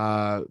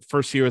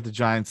 first year with the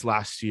Giants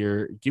last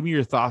year. Give me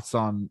your thoughts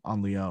on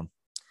Leone.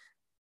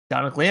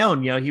 Dominic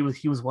Leone,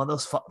 he was one of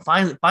those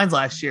finds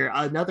last year.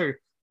 Another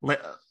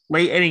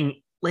late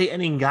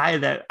inning guy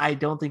that I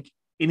don't think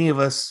any of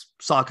us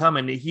saw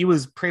coming. He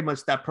was pretty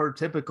much that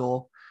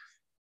prototypical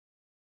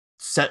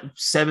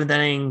seventh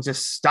inning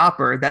just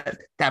stopper,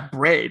 that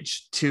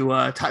bridge to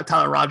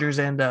Tyler Rogers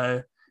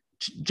and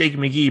Jake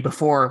McGee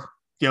before.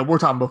 We're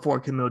talking before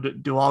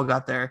Camilo Duvall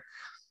got there,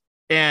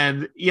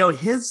 and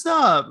his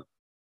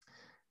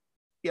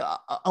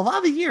a lot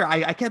of the year,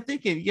 I kept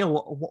thinking,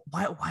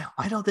 why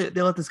don't they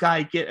let this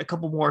guy get a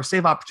couple more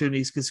save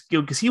opportunities?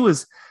 Because he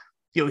was,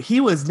 he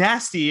was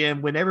nasty,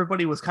 and when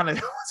everybody was kind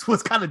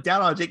of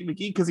down on Jake McGee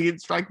because he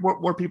didn't strike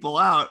more people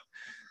out,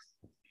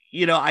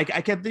 I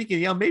kept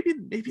thinking, maybe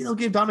they'll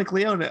give Dominic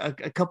Leone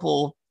a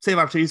couple save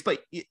opportunities,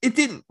 but it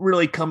didn't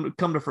really come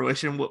to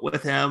fruition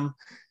with him.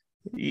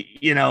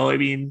 I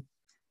mean,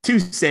 2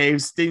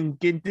 saves, didn't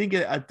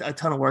get a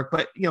ton of work,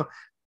 but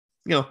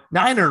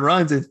 900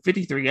 runs in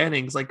 53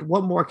 innings. Like,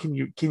 what more can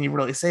you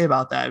really say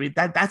about that? I mean,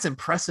 that's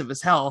impressive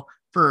as hell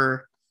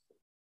for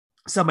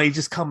somebody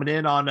just coming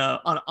in on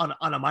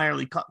a minor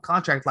league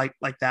contract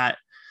like that.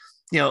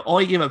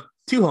 Only gave up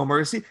 2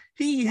 homers.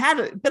 He had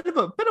a bit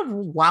of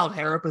wild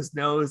hair up his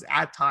nose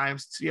at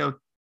times.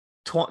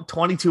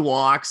 22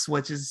 walks,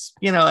 which is,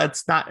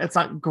 it's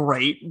not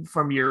great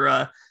from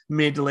your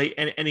mid to late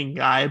inning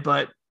guy,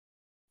 but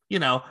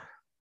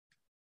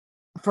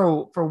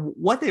for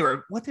what they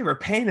were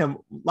paying him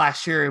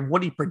last year and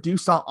what he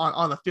produced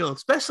on the field,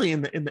 especially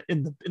in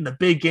the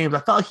big games, I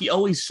felt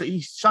like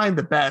he shined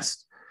the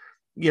best,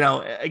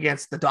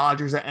 against the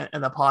Dodgers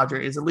and the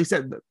Padres. At least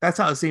that's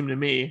how it seemed to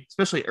me,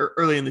 especially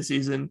early in the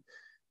season.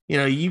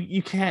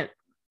 You can't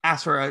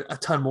ask for a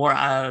ton more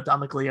out of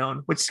Dominic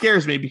Leone, which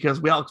scares me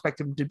because we all expect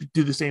him to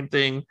do the same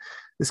thing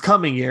this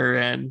coming year.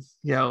 And,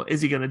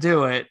 is he going to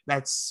do it?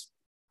 That's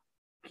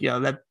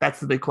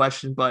the big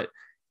question. But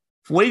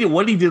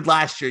what he did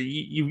last year,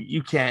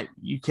 you can't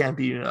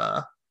be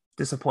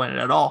disappointed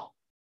at all.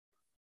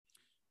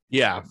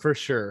 Yeah, for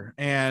sure.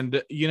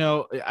 And,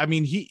 I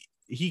mean,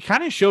 he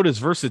kind of showed his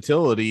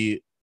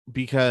versatility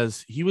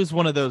because he was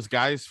one of those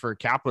guys for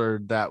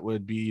Kepler that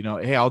would be,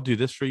 hey, I'll do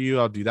this for you.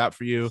 I'll do that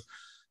for you.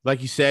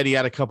 Like you said, he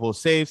had a couple of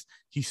saves.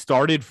 He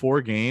started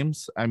 4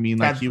 games. I mean,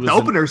 like he was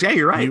openers. Yeah,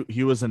 you're right.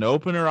 He was an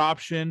opener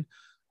option.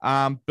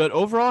 But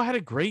overall had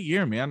a great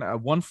year, man. A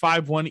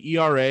 1.51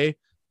 ERA,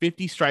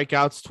 50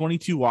 strikeouts,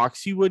 22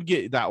 walks. He would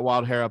get that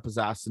wild hair up his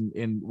ass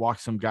and walk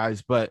some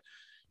guys. But,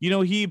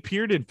 he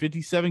appeared in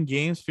 57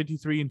 games,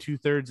 53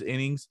 2/3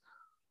 innings.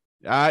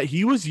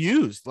 He was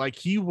used. Like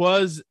he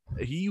was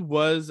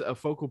a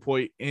focal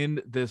point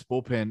in this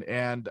bullpen.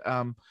 And,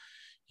 I'm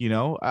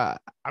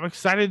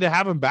excited to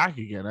have him back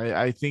again.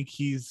 I think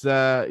he's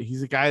a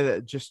guy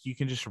that you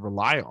can just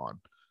rely on.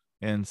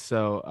 And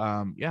so,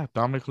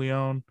 Dominic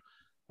Leone,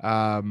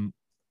 I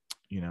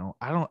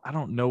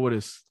don't know what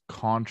his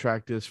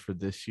contract is for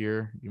this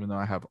year, even though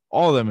I have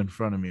all of them in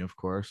front of me, of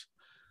course,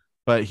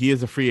 but he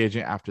is a free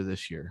agent after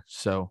this year.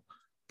 So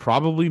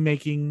probably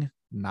making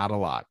not a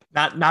lot.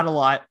 Not a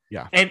lot.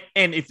 Yeah. And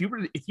if you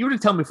were to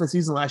tell me for the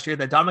season last year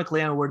that Dominic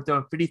Leone would have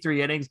thrown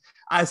 53 innings,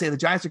 I'd say the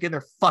Giants are getting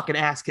their fucking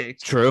ass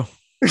kicked. True.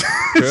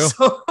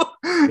 So,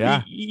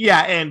 yeah.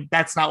 Yeah. And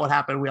that's not what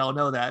happened. We all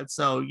know that.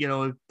 So,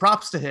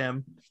 props to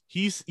him.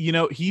 He's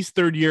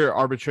third year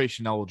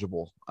arbitration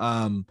eligible.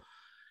 And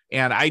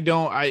I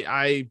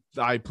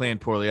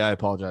planned poorly. I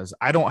apologize.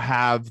 I don't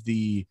have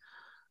the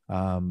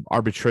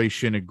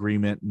arbitration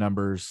agreement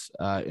numbers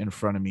in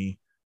front of me,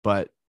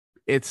 but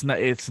it's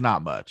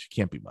not much.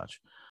 Can't be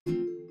much.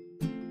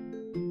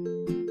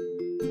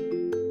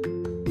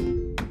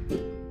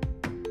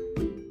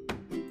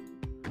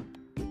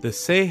 The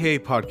Say Hey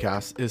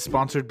podcast is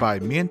sponsored by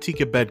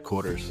Manteca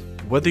Bedquarters.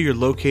 Whether you're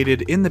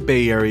located in the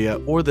Bay Area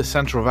or the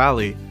Central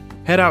Valley,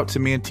 head out to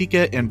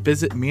Manteca and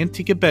visit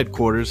Manteca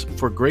Bedquarters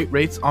for great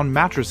rates on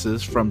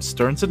mattresses from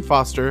Stearns &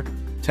 Foster,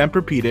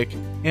 Tempur-Pedic,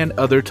 and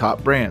other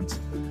top brands.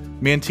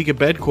 Manteca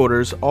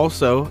Bedquarters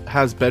also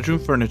has bedroom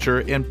furniture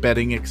and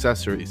bedding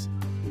accessories.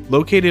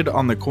 Located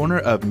on the corner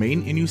of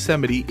Main and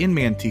Yosemite in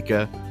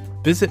Manteca,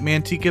 visit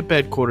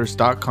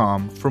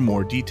MantecaBedquarters.com for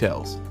more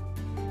details.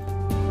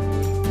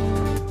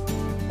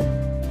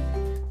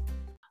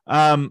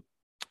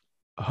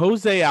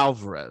 Jose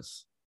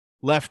Alvarez,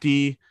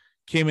 lefty,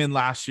 came in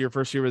last year,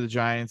 first year with the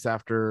Giants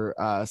after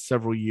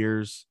several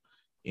years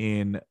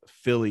in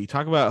Philly.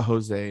 Talk about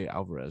Jose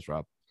Alvarez,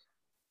 Rob.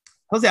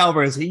 Jose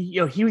Alvarez, he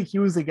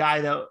was the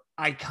guy that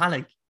I kind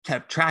of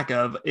kept track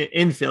of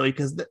in Philly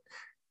because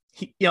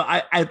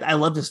I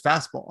loved his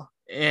fastball,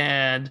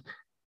 and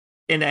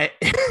I,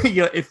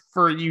 if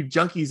for you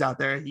junkies out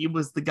there, he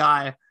was the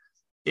guy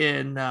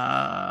in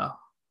it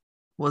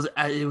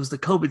was the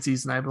COVID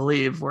season, I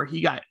believe, where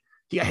he got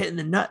hit in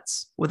the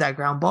nuts with that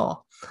ground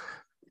ball,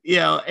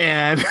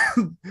 and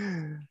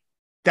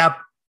that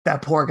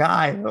poor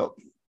guy,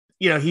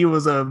 he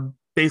was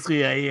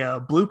basically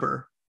a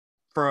blooper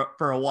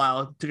for a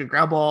while. Took a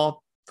ground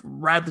ball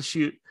right at the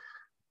chute,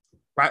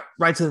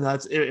 right to the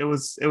nuts. It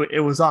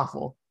was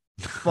awful.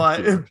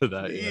 But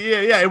that,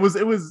 it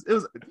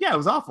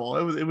was awful.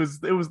 It was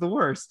the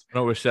worst. I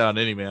don't wish that on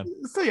any man.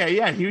 So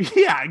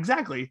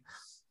exactly.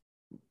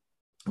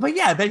 But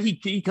then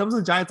he comes to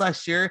the Giants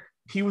last year.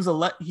 He was a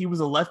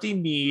lefty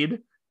need,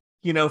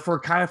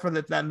 for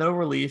that middle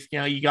relief. You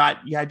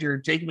had your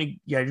Jacob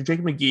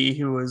McGee,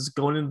 who was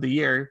going into the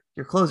year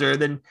your closer.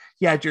 Then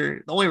you had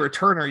the only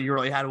returner you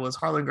really had was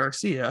Harlan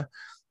Garcia,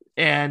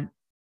 and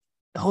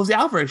Jose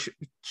Alvarez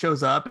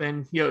shows up,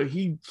 and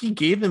he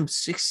gave them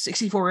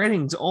 64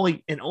 innings,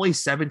 only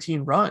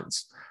 17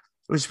 runs.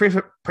 It was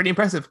pretty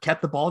impressive.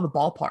 Kept the ball in the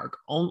ballpark.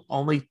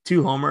 Only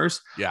 2 homers.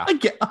 Yeah.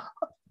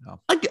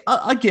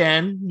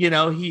 Again,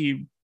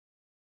 he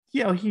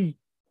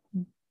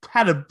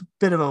had a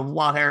bit of a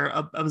wild hair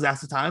of his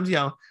ass at times.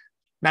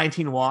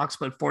 19 walks,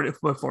 but 42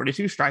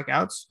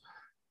 strikeouts.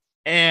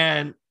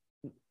 And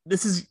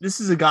this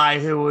is a guy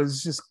who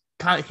was just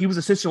he was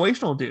a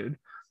situational dude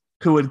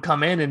who would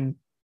come in and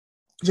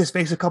just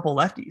face a couple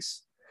lefties,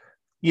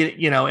 in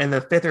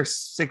the 5th or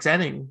 6th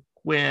inning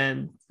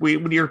when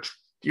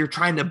you're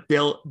trying to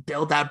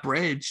build that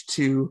bridge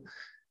to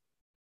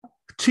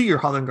your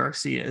Harlan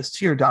Garcias,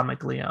 to your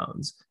Dominic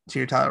Leones, to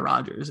your Tyler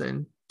Rogers,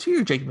 and to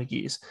your Jake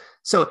McGee's.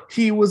 So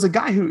he was a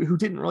guy who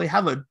didn't really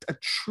have a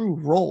true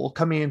role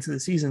coming into the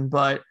season,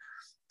 but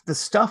the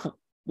stuff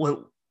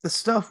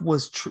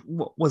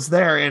was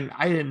there, and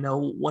I didn't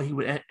know what he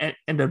would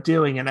end up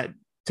doing. And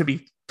to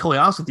be totally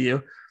honest with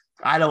you,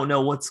 I don't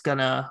know what's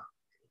gonna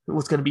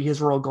be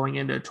his role going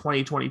into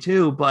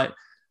 2022. But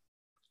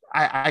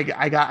I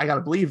got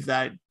to believe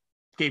that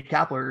Gabe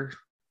Kapler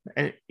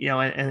and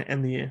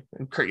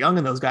Kurt Young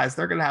and those guys,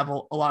 they're gonna have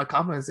a lot of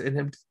confidence in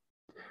him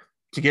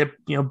to get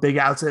big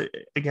outs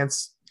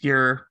against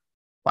your.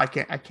 Well,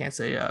 I can't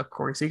say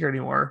Corey Seager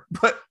anymore,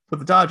 but for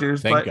the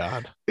Dodgers. Thank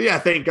God. Yeah,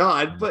 thank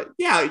God. But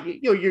yeah,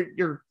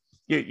 your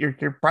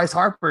Bryce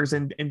Harper's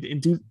and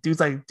dudes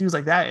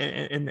like that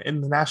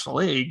in the National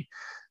League.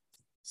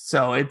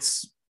 So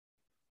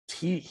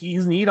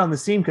he's neat on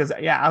this team because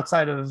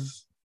outside of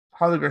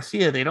Harley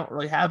Garcia, they don't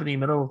really have any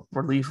middle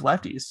relief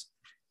lefties.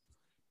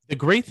 The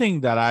great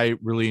thing that I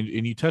really,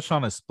 and you touched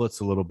on his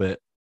splits a little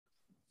bit.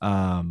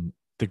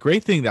 The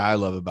great thing that I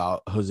love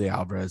about Jose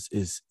Alvarez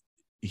is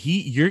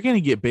you're going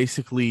to get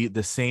basically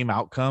the same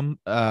outcome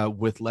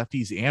with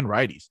lefties and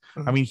righties.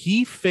 Mm-hmm. I mean,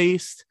 he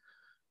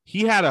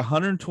had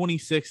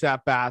 126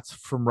 at bats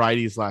from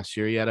righties last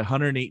year. He had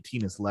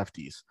 118 as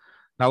lefties.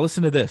 Now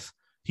listen to this.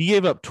 He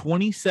gave up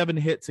 27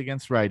 hits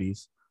against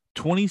righties,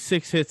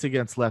 26 hits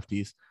against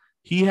lefties.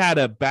 He had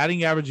a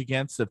batting average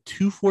against of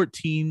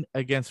 214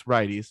 against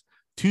righties,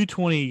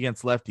 220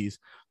 against lefties.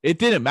 It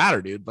didn't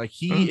matter, dude. Like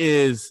he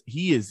is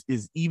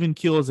even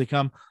keel as they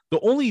come. The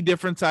only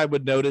difference I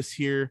would notice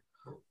here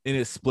in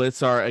his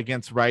splits are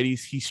against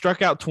righties. He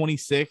struck out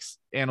 26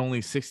 and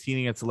only 16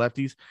 against the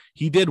lefties.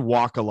 He did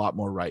walk a lot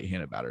more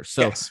right-handed batters.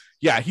 So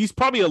yeah, he's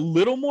probably a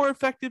little more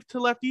effective to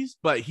lefties,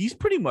 but he's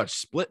pretty much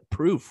split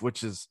proof,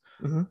 which is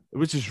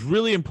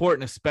really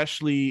important,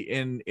 especially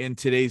in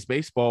today's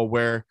baseball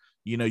where,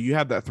 you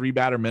have that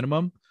 3-batter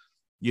minimum.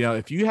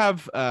 If you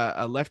have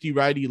a lefty,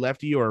 righty,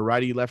 lefty, or a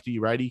righty, lefty,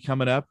 righty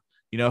coming up,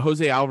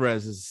 Jose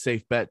Alvarez is a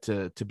safe bet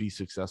to be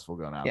successful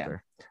going out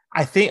there.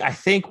 I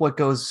think what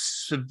goes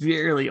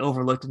severely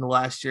overlooked in the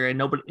last year, and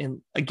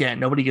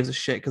nobody gives a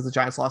shit because the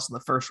Giants lost in the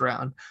first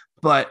round,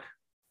 but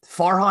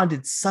Farhan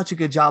did such a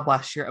good job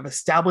last year of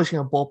establishing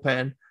a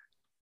bullpen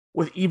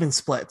with even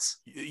splits.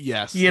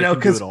 Yes,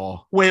 because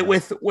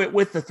with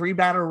the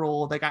 3-batter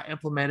rule that got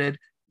implemented,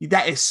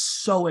 that is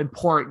so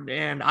important.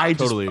 And I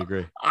totally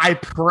agree. I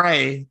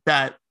pray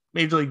that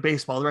Major League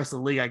Baseball, the rest of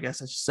the league, I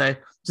guess I should say,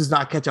 does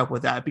not catch up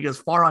with that because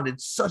Farhan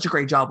did such a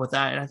great job with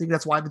that. And I think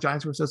that's why the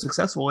Giants were so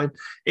successful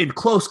in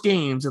close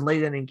games and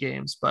late inning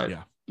games. But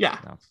yeah.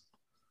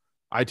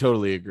 I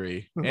totally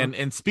agree. Mm-hmm.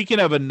 And speaking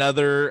of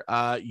another,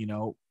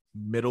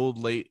 middle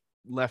late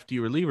lefty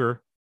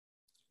reliever,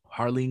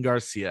 Jarlin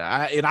Garcia.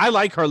 I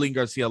like Jarlin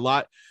Garcia a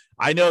lot.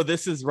 I know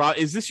this is raw.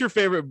 Is this your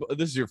favorite?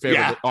 This is your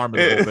favorite arm of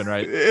the bullpen,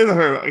 right?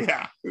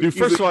 Yeah. Dude,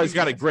 first of all, he's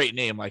got a great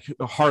name, like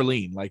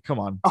Jarlin. Like, come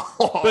on.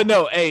 But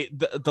no, hey,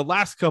 the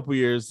last couple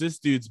years, this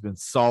dude's been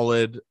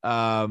solid.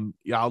 I'll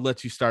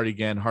let you start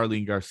again.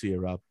 Jarlin Garcia,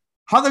 Rob.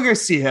 Jarlin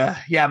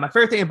Garcia. Yeah, my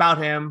favorite thing about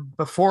him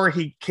before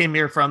he came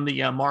here from the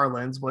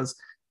Marlins was,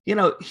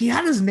 he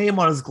had his name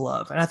on his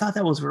glove, and I thought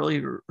that was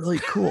really, really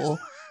cool.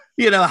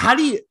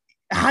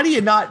 How do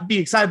you not be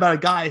excited about a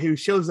guy who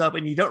shows up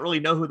and you don't really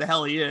know who the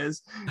hell he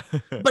is,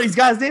 but he's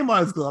got his name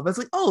on his glove? It's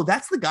like, oh,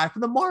 that's the guy from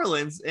the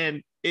Marlins.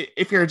 And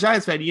if you're a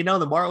Giants fan, the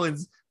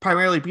Marlins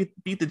primarily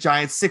beat the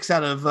Giants 6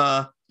 out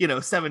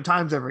of 7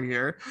 times every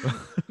year,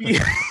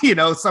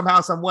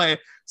 somehow, some way.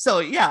 So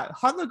yeah,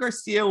 Jarlin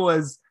Garcia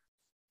was,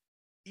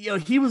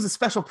 he was a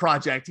special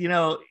project. He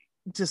was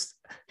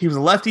a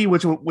lefty,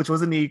 which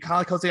was a need. Kind of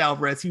like Jose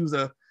Alvarez. He was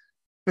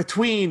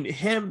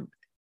between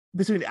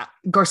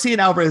Garcia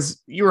and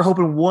Alvarez, you were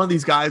hoping one of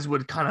these guys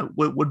would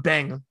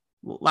bang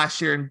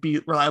last year and be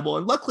reliable.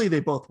 And luckily they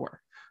both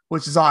were,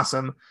 which is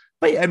awesome.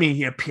 But I mean,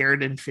 he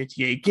appeared in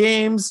 58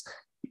 games.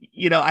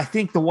 I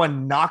think the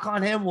one knock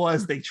on him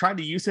was they tried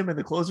to use him in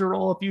the closer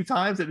role a few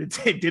times and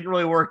it didn't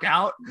really work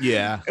out.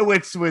 Yeah.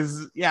 Which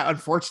was,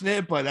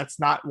 unfortunate, but that's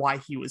not why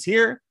he was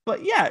here.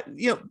 But yeah,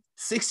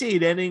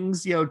 68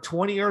 innings,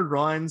 20 earned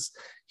runs.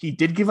 He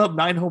did give up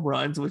 9 home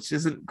runs, which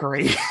isn't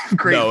great.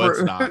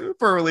 It's not.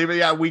 For a reliever.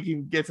 Yeah, we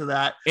can get to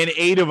that. And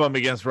 8 of them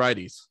against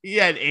righties.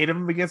 Yeah, and 8 of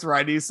them against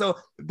righties. So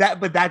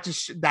that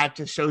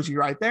just shows you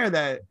right there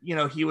that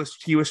he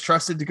was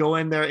trusted to go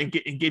in there and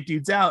get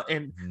dudes out.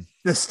 And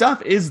the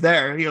stuff is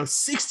there.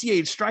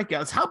 68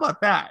 strikeouts. How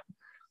about that?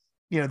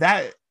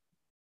 That.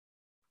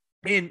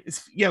 And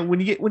when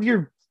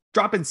you're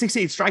dropping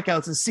 68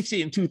 strikeouts and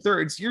 68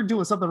 2/3, you're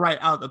doing something right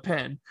out of the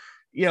pen.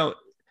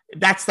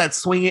 That's that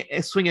swing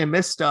and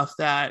miss stuff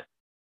that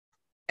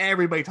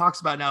everybody talks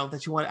about now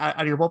that you want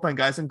out of your bullpen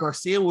guys. And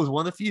Garcia was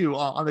one of the few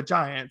on the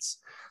Giants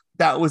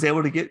that was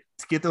able to get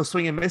those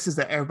swing and misses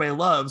that everybody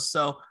loves.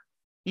 So,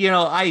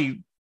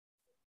 I'm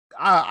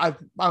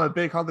a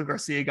big Jarlin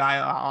Garcia guy,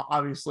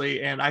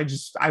 obviously. And I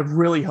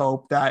really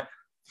hope that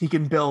he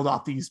can build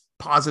off these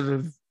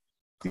positive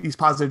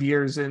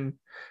years in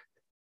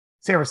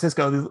San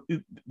Francisco,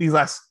 these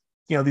last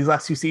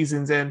 2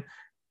 seasons. And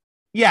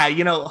yeah,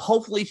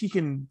 hopefully he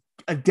can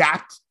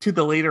adapt to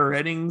the later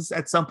innings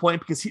at some point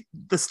because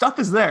the stuff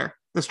is there.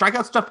 The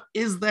strikeout stuff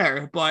is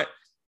there, but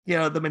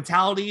the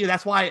mentality.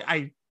 That's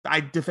why I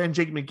defend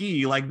Jake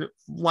McGee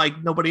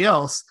like nobody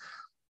else.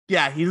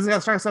 Yeah, he doesn't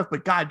have strike stuff,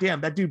 but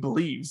goddamn, that dude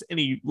believes and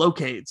he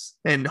locates.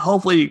 And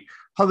hopefully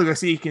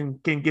Garcia can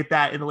get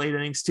that in the late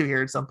innings too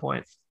here at some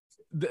point.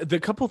 The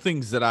couple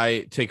things that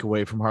I take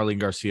away from Harlan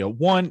Garcia,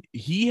 one,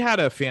 he had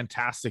a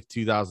fantastic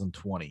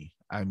 2020.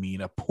 I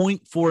mean, a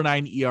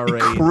 .49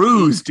 ERA,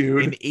 cruise,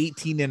 dude, in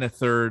 18 and a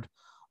third.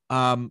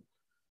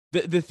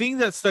 The thing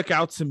that stuck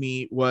out to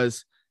me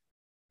was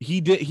he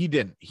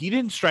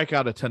didn't strike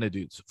out a ton of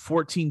dudes.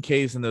 14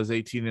 Ks in those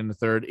 18 and a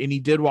third, and he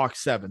did walk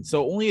 7.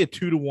 So only a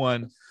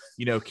 2-to-1,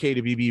 K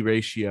to BB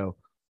ratio.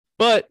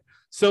 But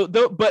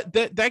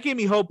that gave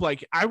me hope.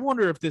 Like, I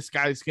wonder if this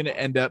guy's going to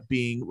end up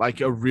being like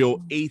a real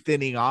 8th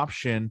inning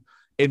option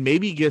and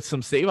maybe get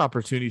some save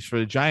opportunities for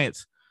the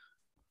Giants.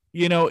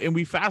 And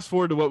we fast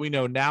forward to what we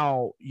know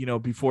now,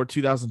 before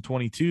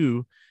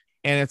 2022,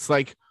 and it's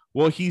like,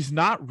 well, he's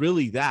not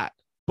really that,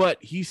 but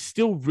he's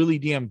still really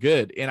damn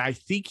good. And I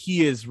think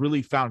he has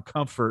really found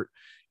comfort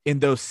in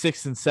those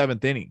 6th and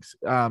 7th innings.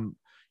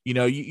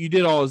 You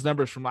did all his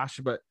numbers from last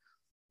year, but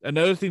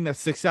another thing that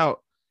sticks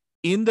out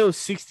in those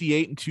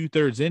 68 and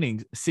 2/3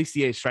 innings,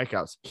 68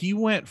 strikeouts, he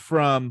went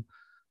from,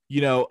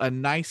 a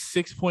nice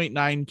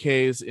 6.9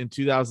 Ks in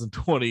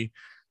 2020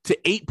 to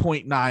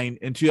 8.9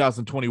 in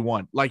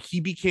 2021. Like,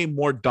 he became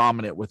more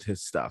dominant with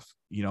his stuff,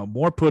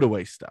 more put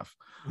away stuff.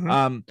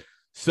 Mm-hmm.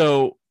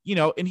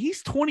 And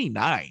he's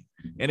 29.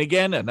 And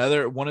again,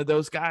 another one of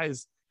those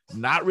guys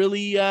not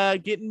really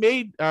getting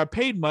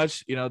paid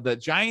much. The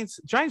Giants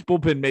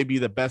bullpen may be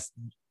the best,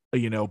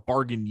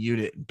 bargain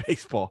unit in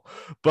baseball.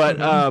 But,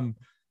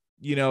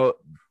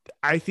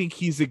 I think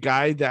he's a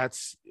guy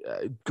that's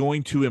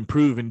going to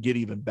improve and get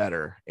even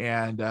better.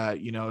 And,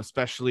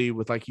 especially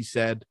with, like you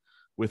said,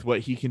 with what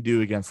he can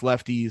do against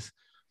lefties,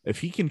 if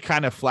he can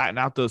kind of flatten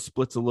out those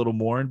splits a little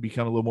more and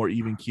become a little more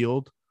even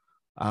keeled,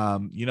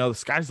 the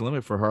sky's the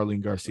limit for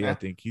Harlan Garcia. Yeah. I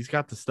think he's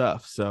got the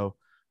stuff. So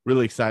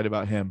really excited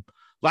about him.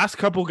 Last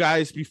couple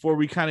guys before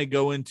we kind of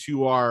go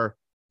into our,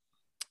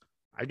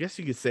 I guess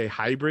you could say,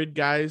 hybrid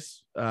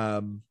guys.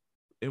 And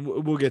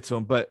we'll get to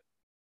them, but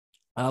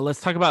let's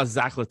talk about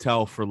Zach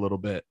Littell for a little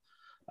bit.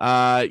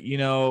 A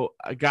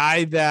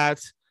guy that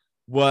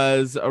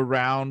was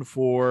around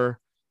for,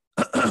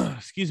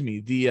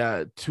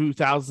 the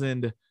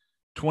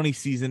 2020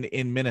 season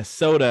in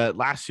Minnesota.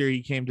 Last year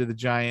he came to the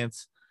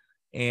Giants,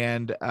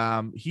 and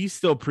he's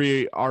still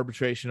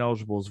pre-arbitration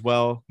eligible as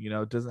well.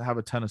 Doesn't have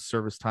a ton of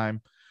service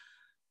time,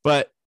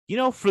 but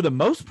for the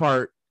most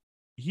part,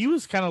 he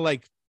was kind of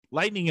like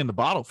lightning in the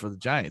bottle for the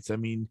Giants. I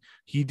mean,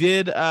 he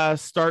did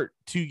start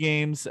 2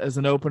 games as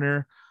an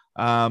opener,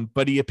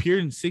 but he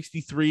appeared in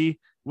 63,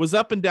 was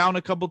up and down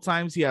a couple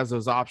times. He has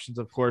those options,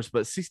 of course,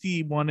 but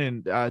 61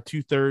 and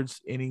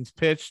 2/3 innings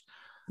pitched,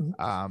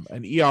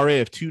 an ERA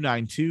of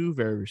 2.92,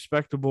 very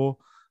respectable.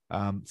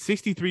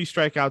 63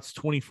 strikeouts,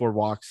 24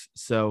 walks.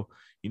 So,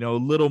 a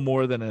little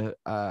more than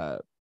a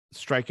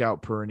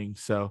strikeout per inning.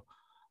 So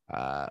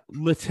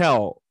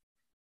Littell,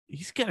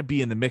 he's going to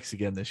be in the mix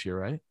again this year,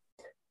 right?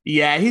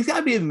 Yeah, he's got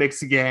to be in the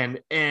mix again.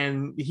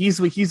 And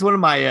he's one of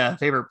my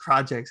favorite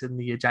projects in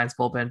the Giants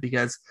bullpen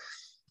because,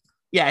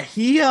 yeah,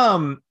 he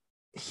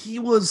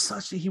was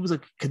a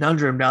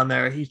conundrum down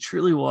there. He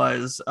truly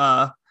was.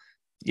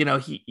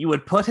 You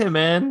would put him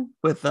in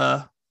with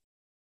a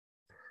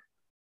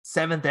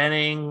 7th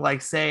inning,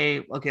 like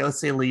let's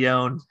say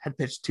Leon had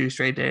pitched 2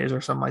 straight days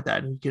or something like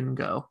that, and he couldn't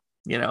go.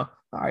 All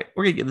right,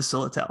 we're gonna give this to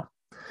Littell.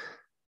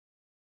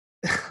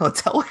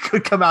 Littell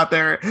could come out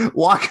there,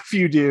 walk a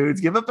few dudes,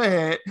 give up a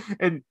hit,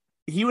 and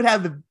he would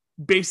have the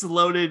bases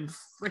loaded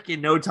freaking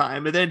no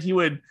time, and then he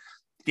would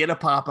get a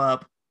pop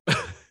up.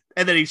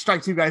 And then he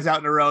strike 2 guys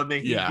out in a row, and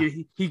then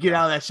he get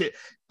out of that shit.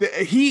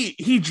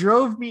 He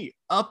drove me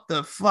up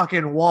the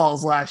fucking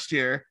walls last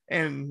year,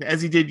 and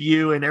as he did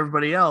you and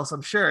everybody else,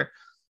 I'm sure.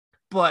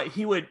 But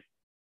he would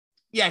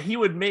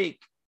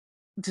make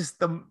just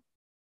the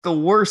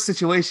worst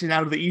situation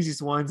out of the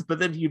easiest ones, but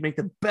then he'd make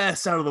the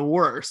best out of the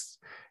worst.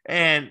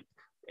 And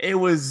it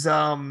was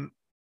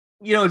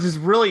just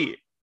really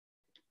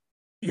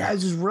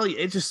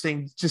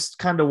interesting just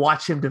kind of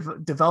watch him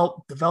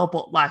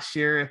develop last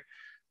year.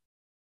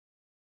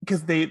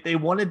 Because they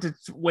wanted to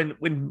when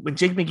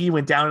Jake McGee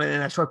went down in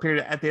that short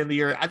period at the end of the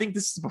year. I think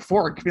this is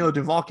before Camilo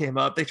Duvall came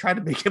up. They tried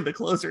to make him the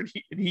closer, and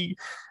he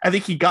I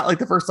think he got like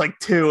the first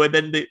 2, and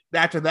then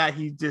after that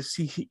he his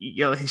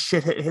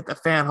shit hit the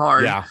fan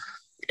hard. Yeah,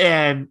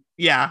 and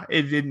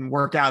it didn't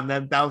work out, and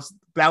then that was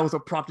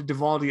what prompted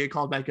Duvall to get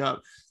called back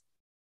up.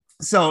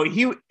 So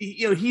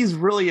he's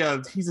really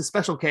he's a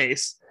special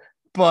case,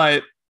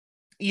 but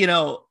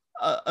the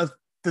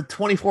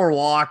 24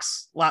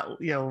 walks,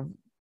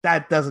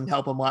 that doesn't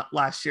help him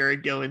last year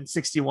going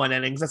 61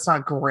 innings. That's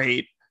not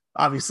great.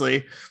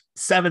 Obviously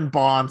 7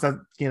 bombs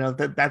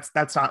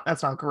that's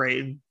not great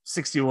in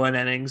 61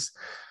 innings,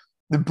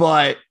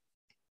 but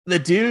the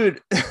dude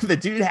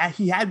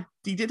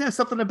he did have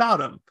something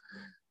about him.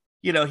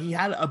 He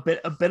had a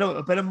bit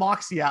of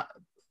moxie out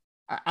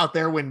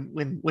there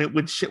when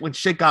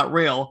shit got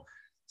real.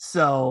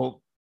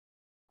 So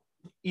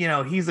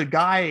he's a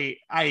guy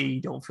I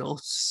don't feel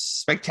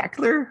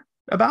spectacular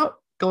about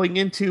going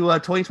into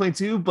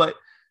 2022, but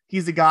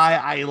he's a guy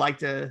I like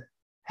to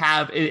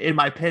have in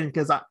my pen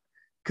because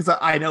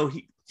I know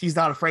he's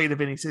not afraid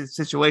of any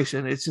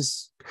situation. It's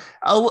just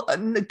a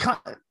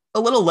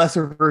little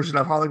lesser version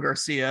of Harlan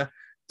Garcia,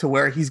 to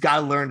where he's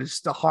got to learn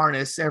to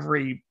harness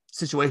every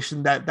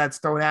situation that's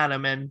thrown at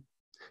him, and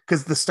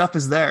because the stuff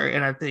is there.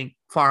 And I think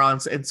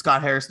Farhan and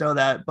Scott Harris know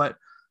that. But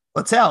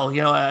Littell,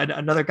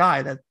 another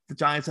guy that the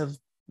Giants have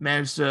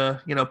managed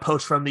to,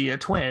 poach from the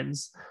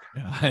Twins.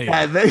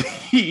 Yeah. And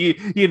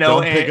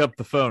don't pick up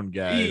the phone,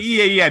 guys.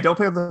 Yeah, don't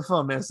pick up the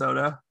phone,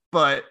 Minnesota.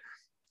 But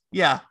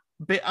yeah,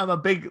 I'm a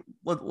big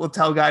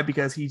Littell guy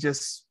because he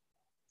just,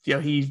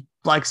 he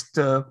likes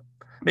to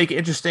make it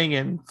interesting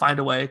and find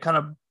a way. Kind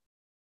of,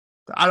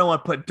 I don't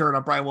want to put dirt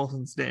on Brian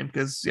Wilson's name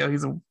because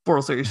he's a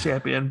World Series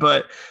champion,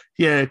 but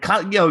yeah,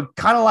 kind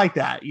of like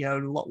that. A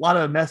lot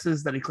of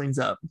messes that he cleans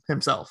up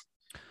himself.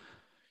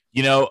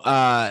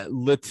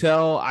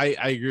 Littell, I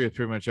agree with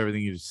pretty much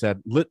everything you just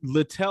said.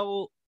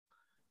 Littell,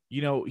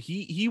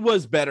 he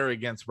was better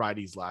against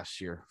righties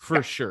last year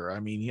for sure. I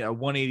mean,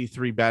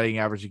 183 batting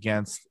average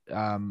against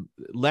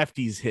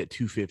lefties, hit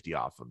 250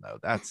 off him though.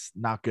 That's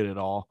not good at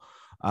all.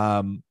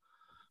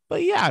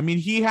 But yeah, I mean,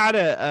 he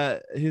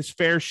had his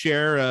fair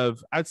share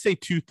of, I'd say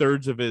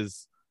 2/3 of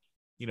his,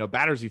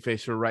 batters he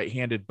faced were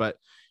right-handed, but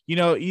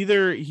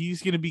either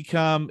he's going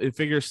to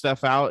figure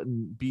stuff out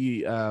and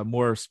be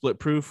more split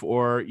proof,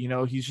 or,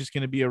 he's just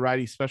going to be a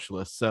righty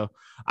specialist. So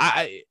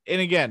and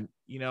again,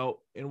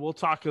 and we'll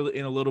talk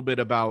in a little bit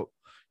about,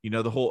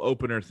 the whole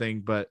opener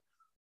thing, but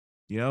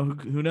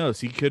who knows?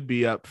 He could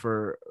be up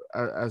for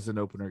as an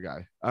opener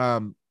guy.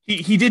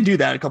 He did do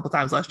that a couple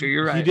times last year.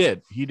 You're right. He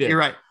did. You're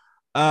right.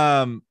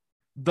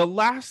 The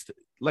last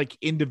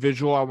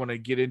individual I want to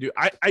get into,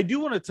 I do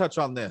want to touch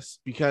on this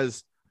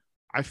because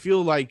I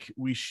feel like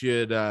we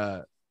should,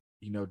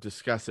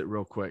 discuss it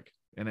real quick.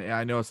 And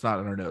I know it's not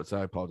in our notes, so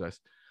I apologize.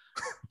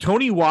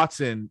 Tony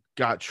Watson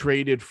got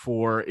traded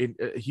for.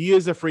 He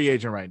is a free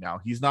agent right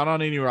now. He's not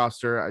on any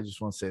roster. I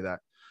just want to say that.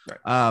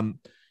 Right.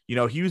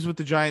 He was with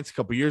the Giants a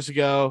couple years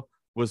ago.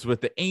 Was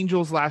with the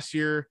Angels last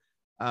year.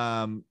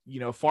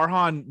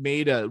 Farhan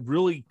made a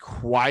really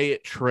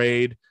quiet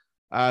trade.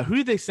 Who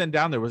did they send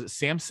down there? Was it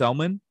Sam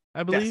Selman,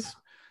 I believe?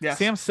 Yes.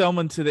 Sam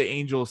Selman to the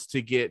Angels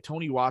to get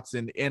Tony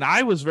Watson. And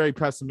I was very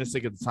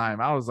pessimistic at the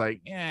time. I was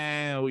like,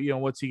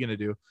 what's he going to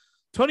do?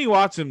 Tony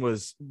Watson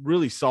was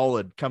really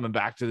solid coming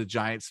back to the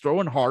Giants,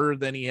 throwing harder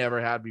than he ever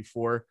had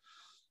before.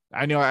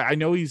 I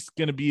know he's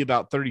going to be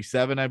about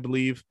 37, I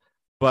believe,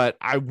 but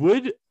I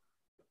would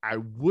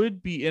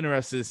be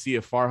interested to see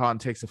if Farhan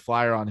takes a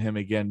flyer on him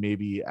again,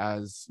 maybe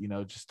as,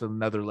 just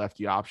another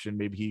lefty option.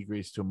 Maybe he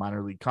agrees to a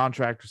minor league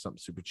contract or something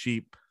super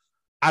cheap.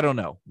 I don't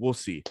know. We'll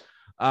see.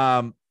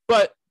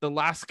 But the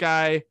last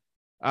guy,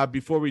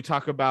 before we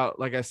talk about,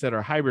 like I said,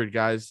 our hybrid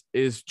guys,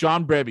 is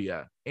John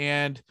Brebbia.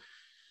 And,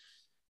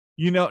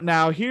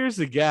 now here's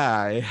a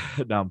guy.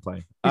 No, I'm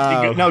playing.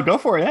 No, go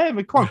for it. Hey,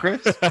 come on,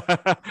 Chris.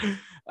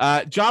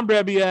 John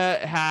Brebbia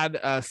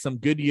had some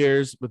good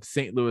years with the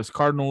St. Louis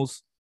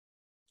Cardinals.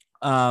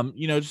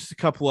 Just a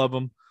couple of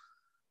them,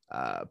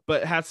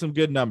 but had some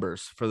good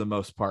numbers for the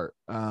most part.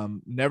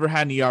 Never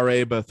had an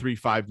ERA but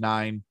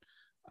 3.59.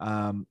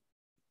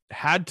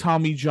 Had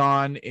Tommy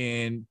John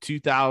in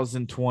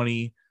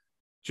 2020.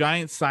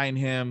 Giants signed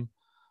him,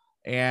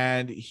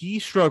 and he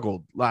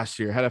struggled last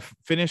year. Had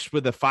finished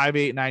with a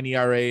 5.89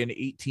 ERA in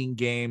 18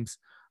 games.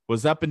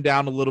 Was up and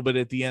down a little bit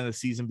at the end of the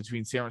season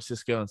between San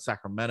Francisco and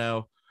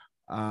Sacramento.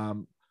 A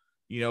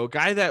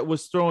guy that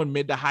was throwing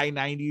mid to high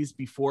 90s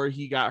before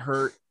he got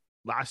hurt.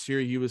 Last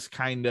year, he was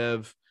kind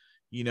of,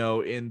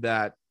 in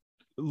that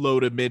low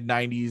to mid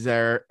 90s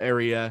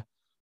area.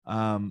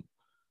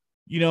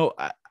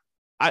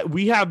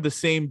 We have the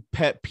same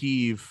pet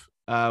peeve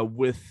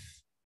with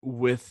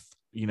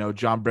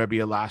John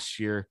Brebbia last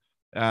year,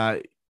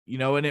 and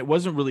it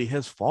wasn't really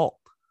his fault.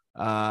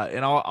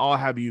 And I'll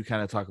have you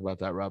kind of talk about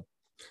that, Rob.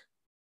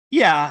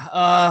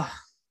 Yeah.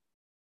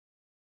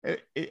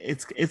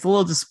 It's a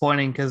little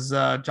disappointing because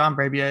John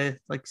Brebbia,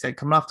 like you said,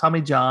 coming off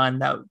Tommy John,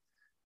 that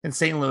in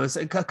St. Louis,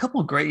 a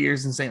couple of great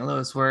years in St.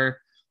 Louis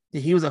where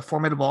he was a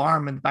formidable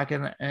arm in the back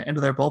end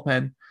of their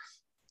bullpen.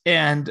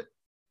 And,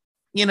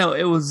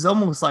 it was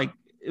almost like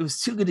it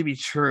was too good to be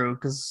true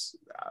because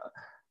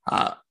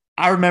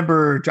I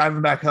remember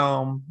driving back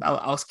home.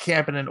 I was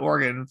camping in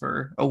Oregon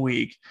for a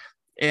week.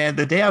 And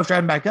the day I was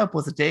driving back up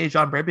was the day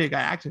John Brebbia got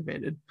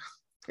activated.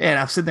 And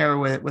I'm sitting there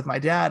with my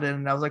dad,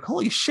 and I was like,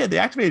 holy shit, they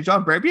activated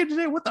John Brebbia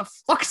today? What the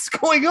fuck is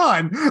going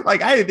on?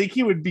 Like, I didn't think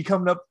he would be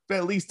coming up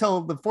at least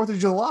till the 4th of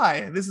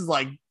July. This is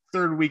like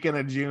third weekend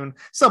of June,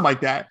 something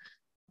like that.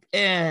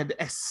 And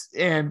as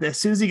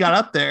soon as he got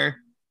up there,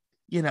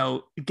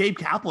 Gabe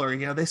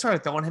Kapler, they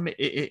started throwing him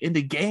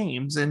into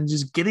games and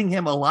just getting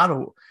him a lot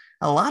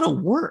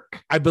of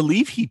work. I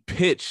believe he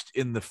pitched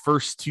in the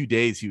first 2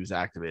 days he was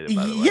activated,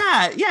 by the way.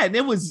 Yeah. And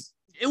it was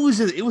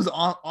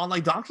on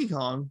like Donkey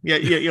Kong. Yeah.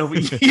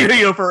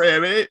 For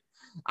him.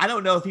 I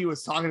don't know if he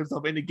was talking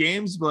himself into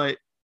games, but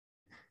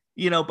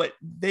but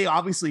they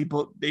obviously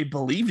they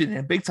believed in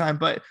him big time,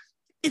 but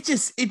it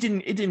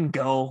didn't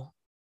go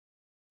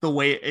the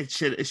way it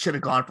should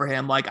have gone for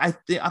him. Like I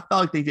felt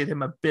like they did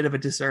him a bit of a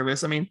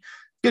disservice. I mean,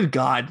 good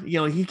God,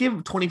 he gave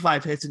him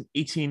 25 hits and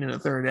 18 in the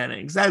third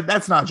innings.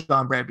 That's not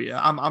John Brebbia.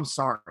 I'm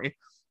sorry.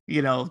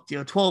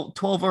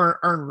 12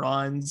 earned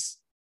runs.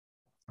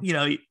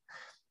 The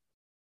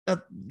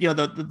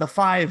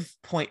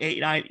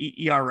 5.89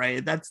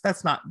 ERA.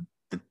 That's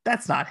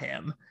not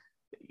him.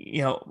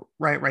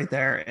 Right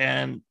there,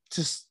 and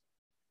just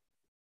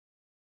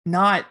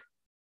not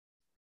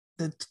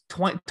the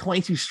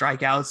 22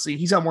 strikeouts.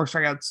 He's got more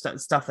strikeout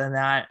stuff than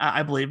that,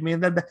 I believe. I mean,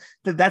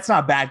 that's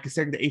not bad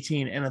considering the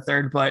 18 and a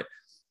third, but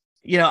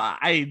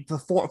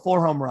the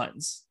four home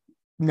runs.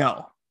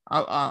 No,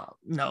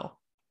 no,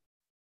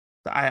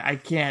 I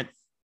can't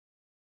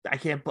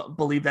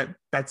believe that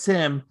that's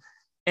him.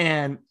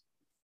 And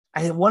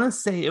I want to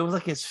say it was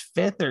like his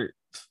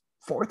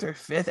fourth or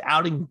fifth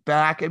outing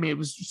back. I mean, it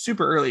was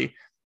super early,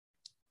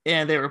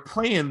 and they were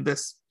playing the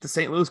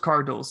St. Louis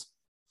Cardinals.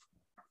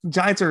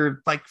 Giants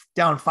are like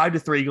down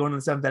 5-3 going in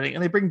the seventh inning,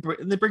 and they bring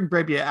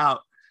Brebbia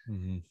out,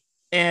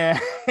 and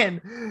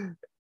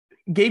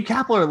Gabe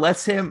Kapler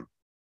lets him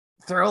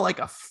throw like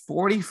a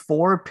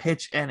 44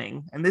 pitch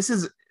inning, and this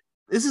is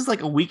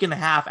like a week and a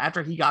half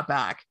after he got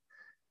back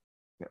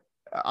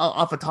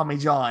off of Tommy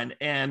John,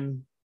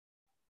 and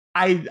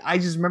I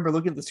just remember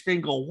looking at the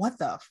screen, going, "What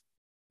the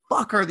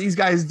fuck are these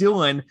guys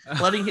doing?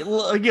 Letting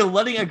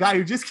a guy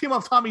who just came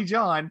off Tommy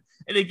John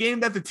in a game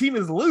that the team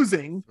is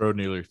losing throw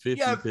nearly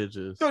 50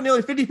 pitches. Throw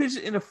nearly 50 pitches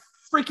in a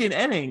freaking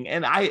inning."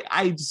 And I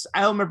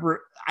don't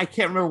remember. I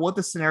can't remember what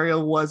the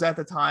scenario was at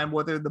the time,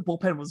 whether the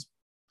bullpen was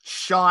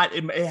shot.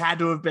 It had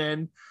to have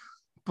been,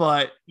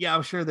 but yeah,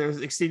 I'm sure there's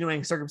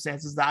extenuating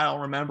circumstances that I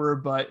don't remember.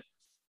 But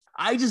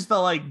I just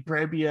felt like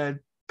Brebbia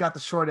got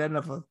the short end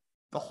of a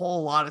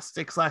whole lot of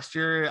sticks last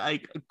year.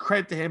 I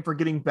credit to him for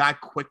getting back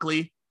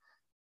quickly,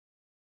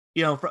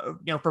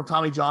 from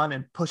Tommy John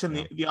and pushing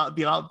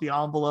the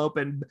envelope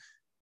and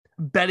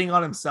betting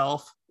on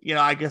himself.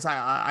 I guess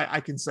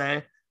I can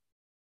say,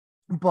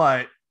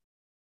 but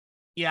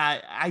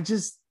yeah,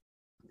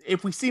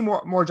 if we see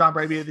more John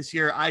Brebbia this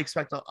year, I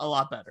expect a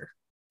lot better.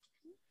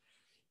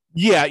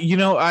 Yeah,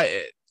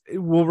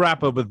 we'll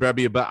wrap up with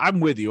Brebbia, but I'm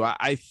with you.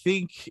 I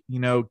think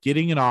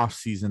getting an off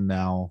season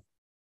now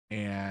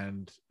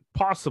and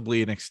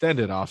possibly an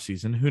extended off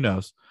season, who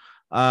knows?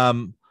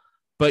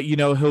 But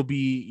he'll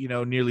be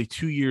nearly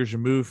 2 years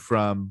removed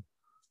from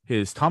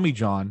his Tommy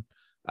John.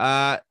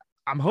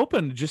 I'm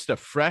hoping just a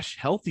fresh,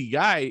 healthy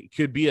guy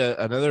could be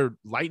another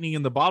lightning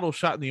in the bottle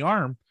shot in the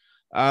arm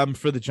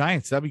for the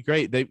Giants. That'd be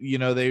great.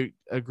 They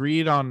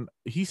agreed on,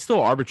 he's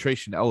still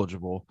arbitration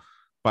eligible,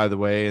 by the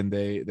way, and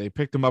they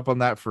picked him up on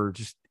that for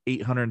just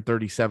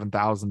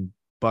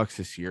 $837,000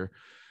 this year.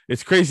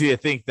 It's crazy to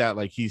think that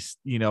he's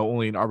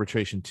only an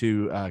arbitration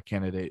 2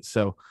 candidate.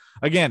 So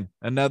again,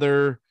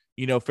 another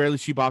fairly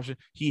cheap option.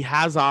 He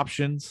has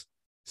options,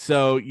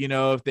 so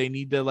if they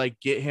need to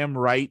get him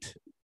right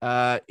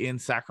in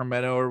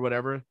Sacramento or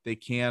whatever, they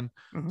can.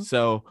 Mm-hmm.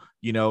 So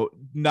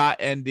not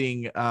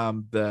ending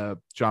the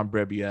John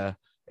Brebbia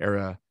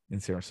era in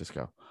San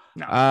Francisco.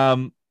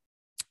 No.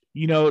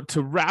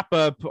 To wrap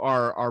up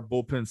our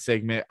bullpen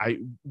segment,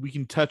 we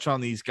can touch on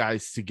these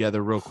guys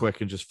together real quick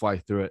and just fly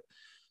through it.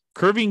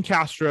 Kervin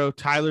Castro,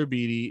 Tyler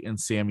Beede, and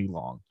Sammy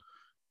Long.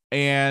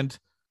 And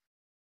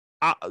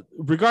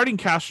regarding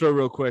Castro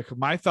real quick,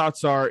 my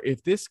thoughts are,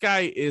 if this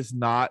guy is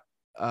not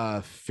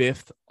a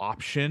fifth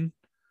option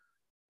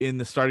in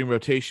the starting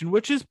rotation,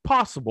 which is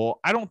possible,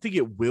 I don't think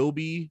it will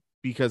be,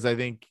 because I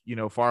think,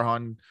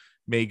 Farhan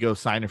may go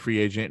sign a free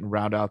agent and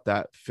round out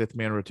that fifth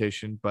man in the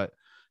rotation.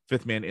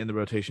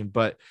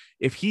 But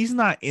if he's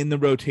not in the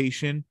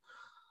rotation,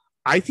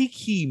 I think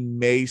he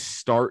may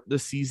start the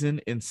season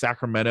in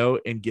Sacramento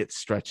and get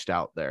stretched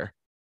out there.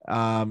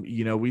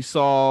 We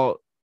saw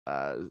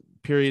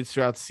periods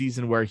throughout the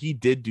season where he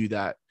did do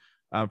that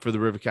for the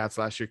River Cats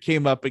last year.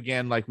 Came up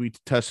again, like we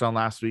touched on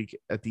last week,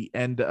 at the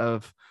end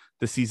of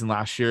the season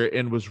last year,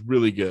 and was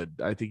really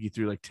good. I think he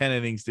threw 10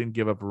 innings, didn't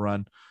give up a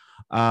run.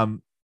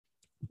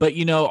 But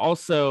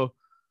also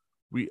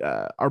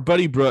our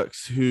buddy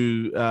Brooks,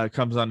 who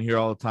comes on here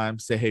all the time,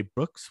 say, "Hey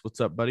Brooks,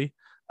 what's up, buddy?"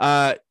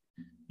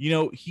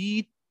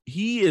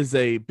 He is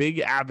a big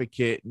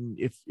advocate, and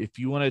if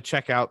you want to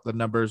check out the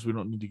numbers, we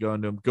don't need to go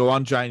into them. Go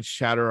on Giants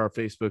Chatter, our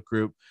Facebook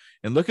group,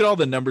 and look at all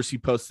the numbers he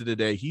posted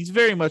today. He's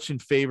very much in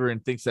favor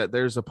and thinks that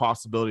there's a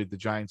possibility the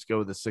Giants go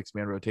with a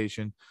 6-man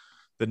rotation.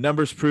 The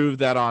numbers prove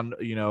that on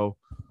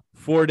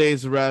 4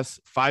 days of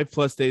rest,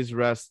 5+ days of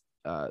rest,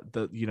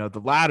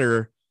 the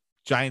latter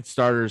Giant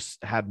starters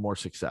had more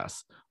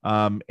success.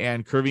 And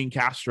Kervin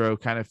Castro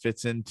kind of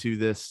fits into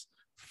this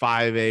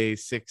 5A,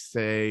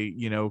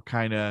 6A,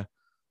 kind of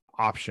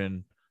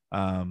option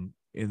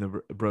in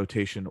the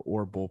rotation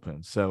or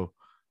bullpen. So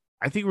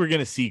I think we're going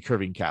to see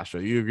Kervin Castro.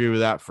 You agree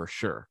with that for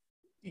sure?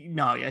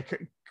 No, yeah.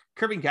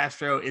 Kervin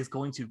Castro is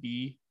going to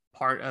be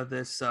part of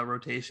this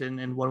rotation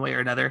in one way or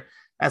another.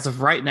 As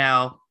of right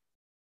now,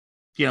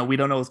 we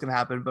don't know what's going to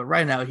happen, but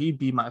right now he'd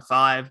be my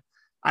 5.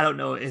 I don't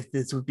know if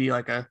this would be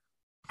like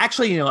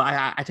actually,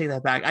 I take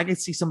that back. I could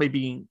see somebody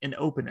being an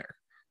opener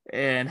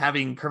and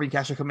having Kirby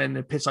Castro come in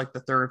and pitch like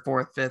the 3rd,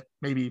 4th, 5th,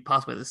 maybe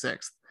possibly the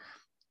 6th.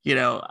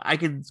 I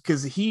could,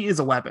 because he is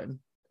a weapon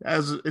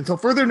until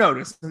further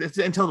notice,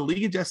 until the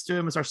league adjusts to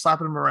him and starts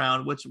slapping him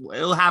around, which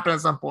will happen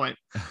at some point.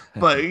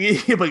 But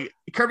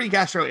Kirby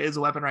Castro is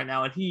a weapon right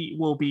now, and he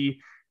will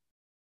be,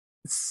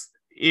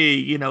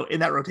 in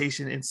that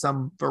rotation in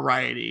some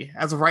variety.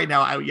 As of right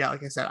now,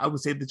 like I said, I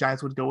would say the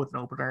Giants would go with an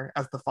opener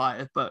as the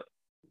 5, but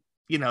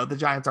the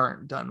Giants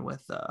aren't done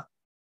with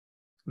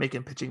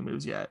making pitching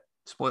moves yet.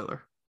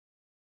 Spoiler.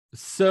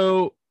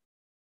 So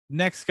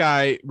next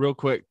guy, real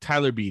quick,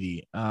 Tyler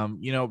Beede.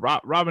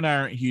 Rob and I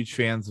aren't huge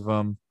fans of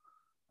him.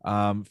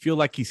 Feel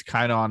like he's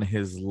kind of on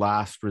his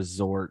last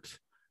resort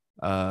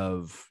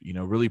of,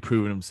 really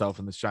proving himself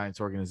in this Giants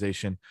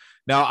organization.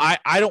 Now,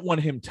 I don't want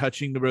him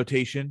touching the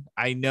rotation.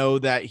 I know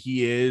that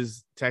he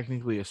is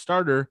technically a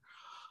starter.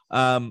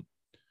 Do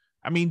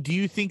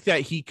you think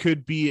that he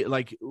could be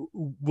like,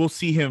 we'll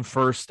see him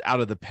first out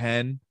of the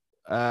pen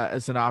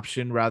as an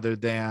option rather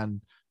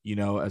than,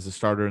 as a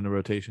starter in the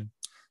rotation?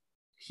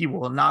 He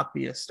will not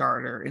be a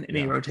starter in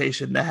any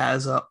rotation that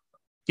has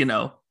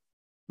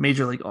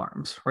major league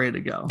arms ready to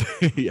go.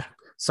 Yeah.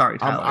 Sorry,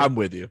 Tyler. I'm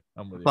with you.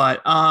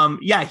 But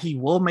he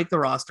will make the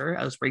roster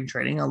out of spring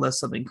training unless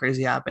something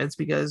crazy happens,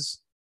 because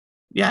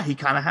he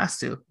kind of has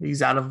to.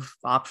 He's out of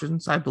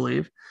options, I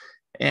believe,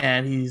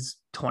 and he's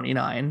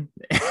 29,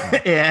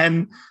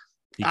 and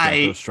he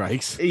can't throw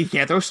strikes. He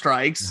can't throw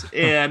strikes,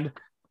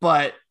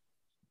 but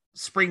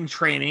spring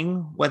training,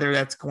 whether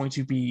that's going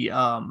to be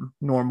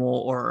normal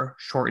or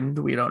shortened,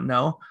 we don't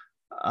know.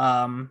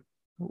 I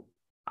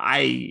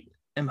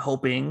am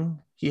hoping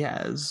he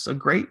has a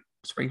great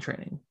spring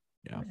training.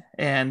 Yeah.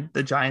 And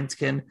the Giants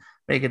can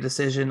make a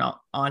decision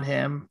on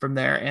him from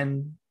there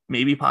and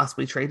maybe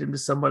possibly trade him to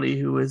somebody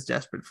who is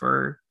desperate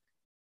for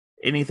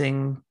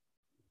anything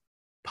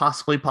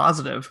possibly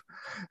positive,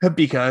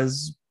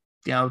 because,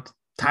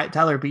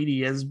 Tyler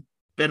Beede has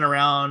been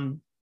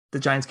around the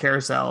Giants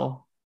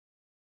carousel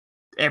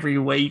every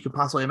way you could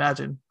possibly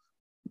imagine.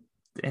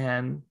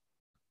 And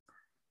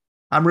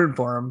I'm rooting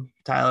for him,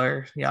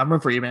 Tyler. Yeah, I'm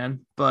rooting for you,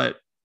 man. But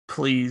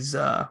please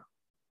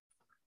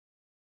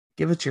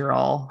give it your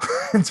all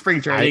in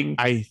spring training.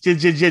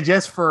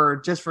 Just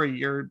for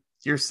your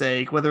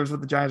sake, whether it's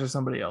with the Giants or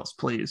somebody else,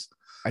 please.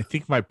 I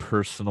think my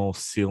personal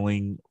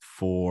ceiling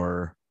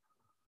for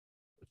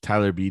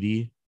Tyler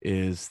Beede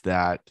is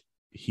that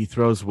he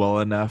throws well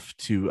enough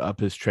to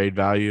up his trade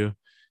value,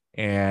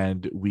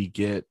 and we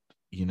get,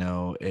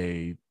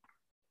 a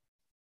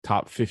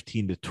top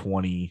 15 to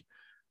 20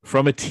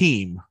 from a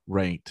team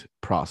ranked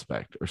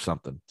prospect or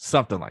something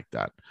like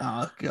that.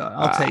 Oh God,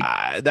 I'll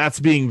take that's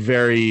being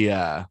very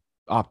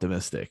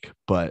optimistic,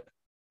 but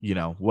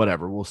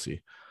whatever, we'll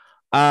see.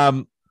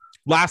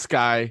 Last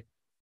guy,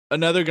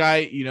 another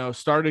guy,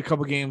 started a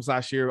couple games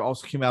last year,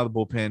 also came out of the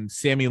bullpen,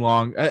 Sammy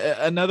Long,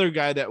 another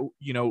guy that,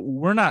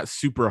 we're not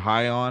super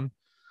high on.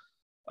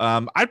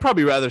 I'd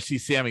probably rather see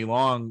Sammy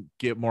Long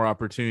get more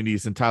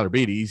opportunities than Tyler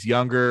Beede. He's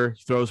younger,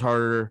 he throws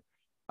harder,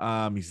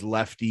 he's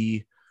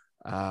lefty.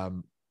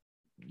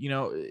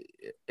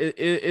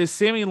 Is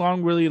Sammy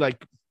Long really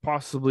like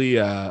possibly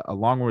a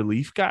long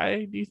relief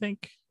guy, do you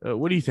think?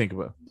 What do you think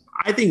about?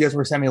 I think that's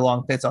where Sammy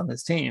Long fits on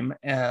this team.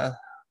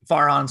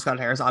 Farhan, Scott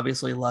Harris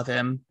obviously love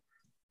him,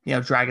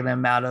 dragging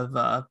him out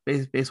of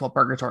baseball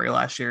purgatory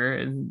last year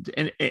and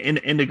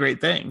into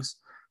great things.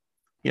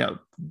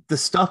 The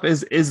stuff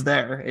is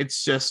there.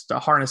 It's just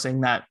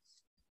harnessing that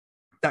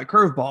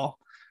curveball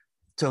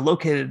to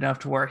locate it enough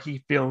to where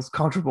he feels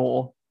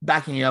comfortable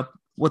backing up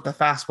with the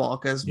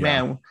fastball. Because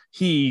man,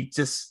 he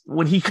just,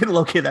 when he could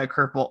locate that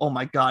curveball, oh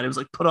my God, it was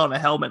like put on a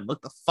helmet and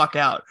look the fuck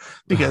out,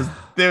 because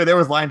there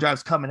was line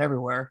drives coming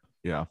everywhere.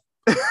 Yeah.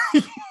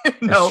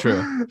 That's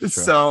true.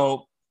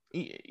 So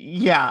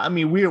yeah,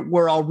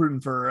 we're all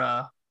rooting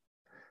for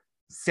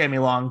Sammy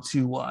Long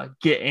to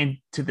get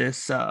into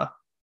this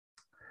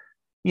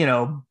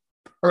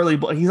early,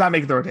 but he's not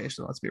making the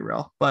rotation, let's be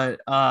real, but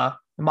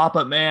mop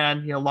up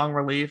man, long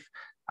relief,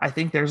 I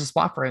think there's a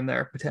spot for him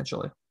there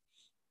potentially.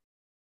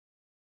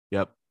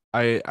 Yep,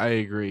 I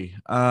agree.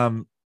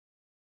 So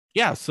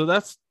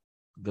that's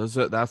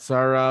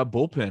our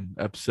bullpen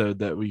episode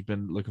that we've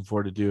been looking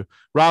forward to do.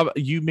 Rob,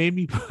 you made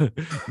me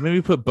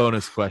put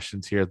bonus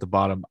questions here at the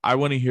bottom. I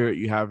want to hear what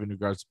you have in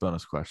regards to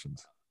bonus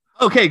questions.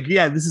 Okay,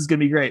 yeah, this is gonna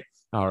be great.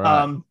 All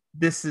right.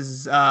 This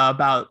is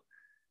about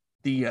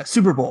the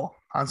Super Bowl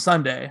on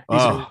Sunday.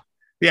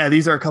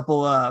 These are a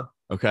couple.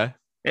 Okay.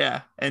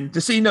 Yeah, and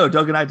just so you know,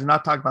 Doug and I did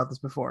not talk about this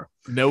before.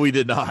 No, we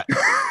did not.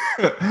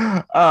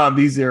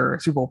 These are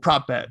Super Bowl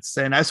prop bets,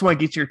 and I just want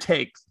to get your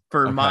take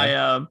for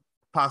my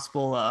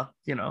possible,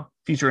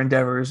 future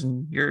endeavors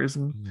and yours.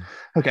 And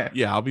okay,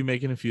 yeah, I'll be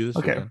making a few this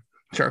weekend.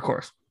 Sure, of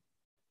course.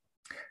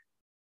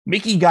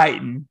 Mickey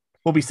Guyton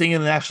will be singing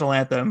the national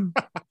anthem.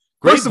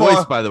 Great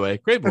voice, by the way.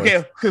 Great voice.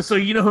 Okay, so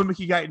you know who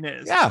Mickey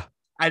Guyton is? Yeah,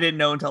 I didn't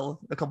know until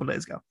a couple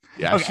days ago.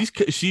 Yeah, okay.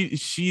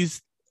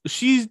 she's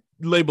she's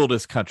labeled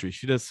as country.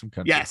 She does some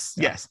country. Yes.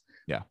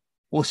 Yeah.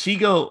 Will she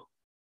go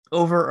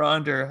over or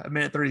under a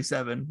minute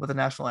 37 with a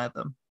national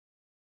anthem?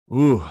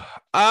 Ooh.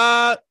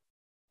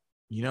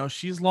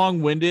 She's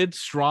long-winded,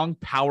 strong,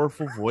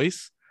 powerful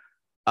voice.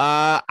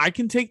 I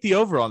can take the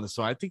over on this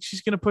one. I think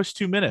she's going to push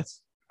 2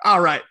 minutes.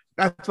 All right.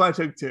 That's why I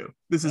took 2.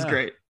 This is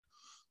great.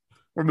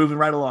 We're moving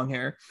right along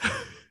here.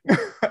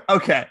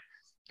 Okay.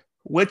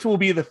 Which will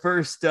be the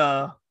first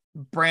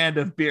brand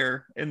of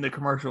beer in the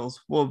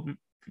commercials? Will it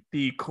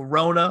be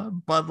Corona,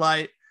 Bud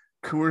Light,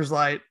 Coors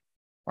Light,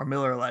 or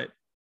Miller Lite?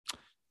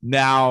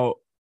 Now,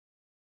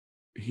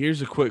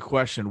 here's a quick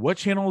question. What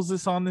channel is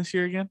this on this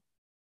year again?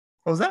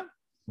 What was that?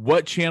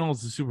 What channel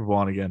is the Super Bowl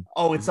on again?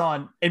 Oh, it's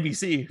on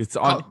NBC. It's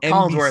on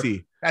Collinsworth.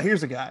 NBC.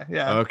 Here's a guy.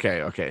 Yeah.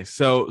 Okay.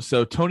 So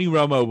Tony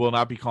Romo will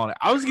not be calling it.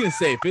 I was gonna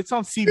say if it's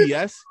on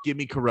CBS, give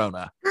me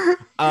Corona.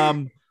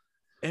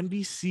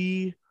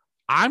 NBC.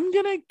 I'm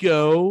gonna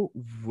go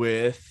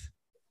with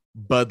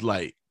Bud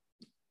Light.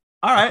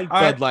 All right.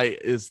 Bud Light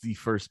is the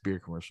first beer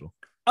commercial.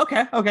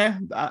 Okay.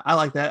 I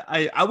like that.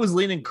 I was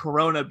leaning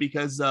Corona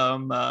because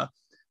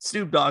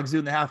Snoop Dogg's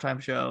doing the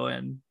halftime show,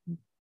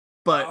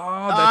 but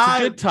that's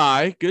a good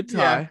tie. Good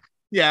tie.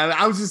 Yeah.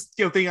 I was just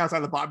thinking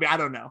outside the box. I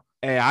don't know.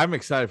 Hey, I'm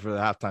excited for the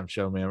halftime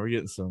show, man. We're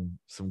getting some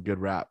good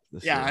rap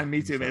this year. Yeah,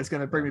 me too, man. It's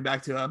gonna bring me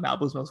back to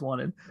Malibu's Most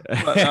Wanted.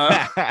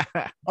 But,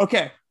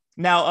 okay,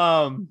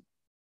 now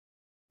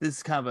this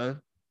is kind of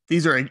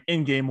these are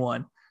in game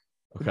one.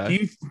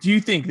 Okay. Do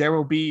you think there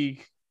will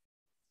be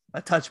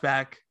a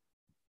touchback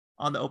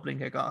on the opening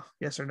kickoff?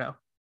 Yes or no?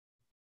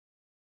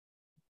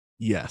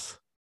 Yes.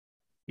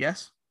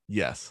 Yes.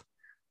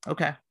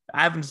 Okay.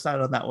 I haven't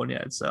decided on that one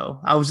yet, so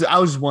I was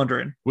just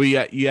wondering. Well,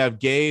 yeah, you have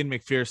Gay and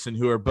McPherson,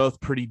 who are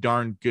both pretty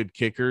darn good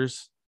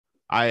kickers.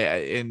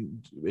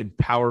 In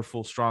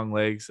powerful, strong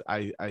legs.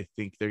 I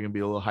think they're gonna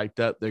be a little hyped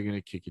up. They're gonna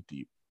kick it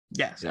deep.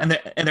 Yes, yeah.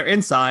 and they're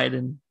inside,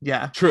 and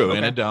yeah, true,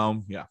 in a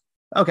dome. Yeah.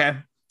 Okay.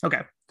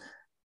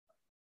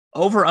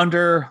 Over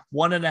under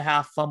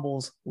 1.5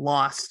 fumbles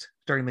lost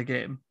during the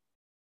game.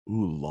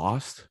 Ooh,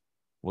 lost?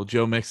 Well,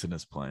 Joe Mixon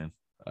is playing.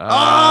 Sorry,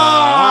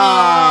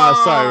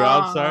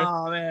 Rob. Sorry.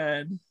 Oh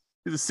man.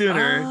 He's a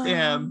Sooner.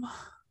 Damn.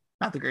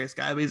 Not the greatest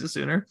guy, but he's a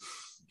Sooner.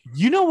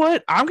 You know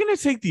what? I'm going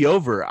to take the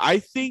over. I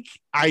think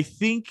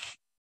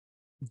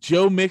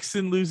Joe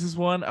Mixon loses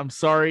one. I'm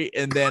sorry.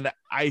 And then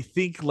I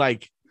think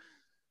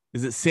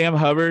is it Sam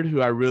Hubbard,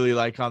 who I really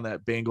like on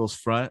that Bengals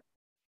front,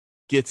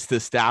 gets to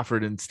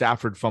Stafford, and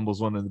Stafford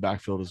fumbles one in the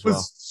backfield as well. I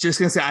was just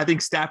going to say, I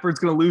think Stafford's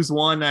going to lose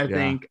one. I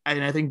think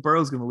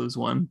Burrow's going to lose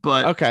one.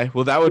 But okay,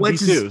 well, that would be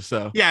two.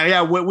 So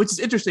yeah, which is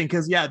interesting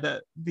because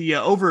the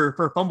over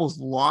for fumbles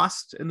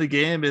lost in the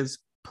game is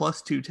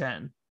plus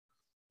 210.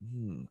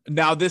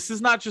 Now this is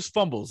not just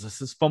fumbles.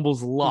 This is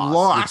fumbles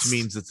lost, which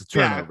means it's a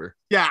turnover.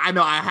 Yeah, I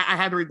know. I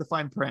had to read the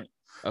fine print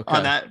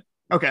on that.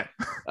 Okay.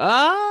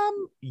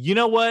 You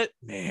know what,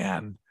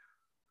 man?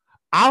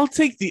 I'll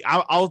take the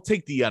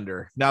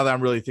under now that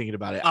I'm really thinking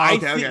about it. I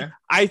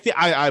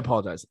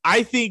apologize.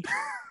 I think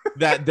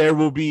that there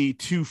will be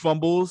 2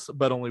 fumbles,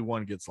 but only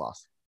one gets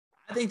lost.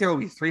 I think there will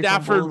be 3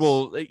 Stafford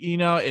fumbles. will,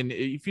 and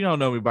if you don't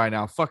know me by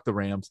now, fuck the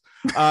Rams.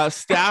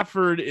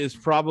 Stafford is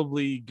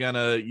probably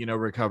gonna,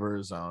 recover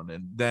his own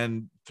and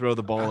then throw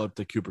the ball up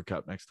to Cooper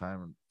Kupp next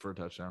time for a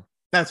touchdown.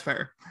 That's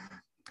fair.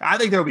 I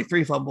think there will be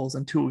 3 fumbles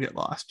and 2 will get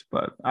lost,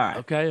 but all right.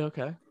 Okay.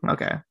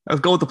 Let's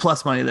go with the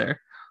plus money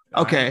there.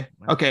 Okay.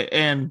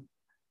 And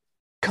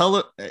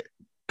color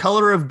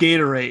of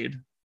Gatorade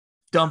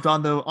dumped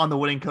on the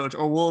winning coach,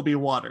 or will it be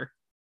water?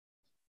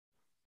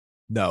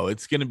 No,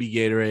 it's gonna be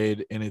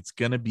Gatorade, and it's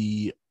gonna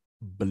be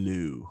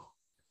blue.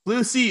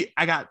 Blue. See,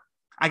 I got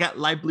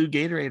light blue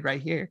Gatorade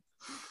right here.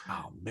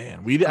 Oh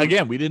man, we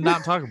did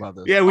not talk about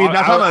this. Yeah, we did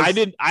not talk about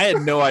this. I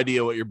had no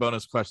idea what your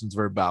bonus questions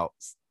were about.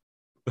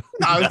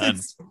 No,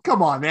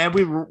 come on, man.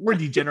 We're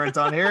degenerates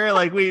on here.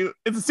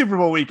 It's a Super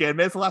Bowl weekend,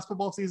 man. It's the last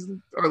football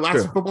season or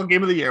last football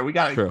game of the year. We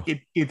gotta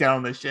get down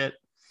on this shit.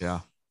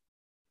 Yeah.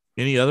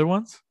 Any other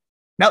ones?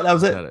 No, that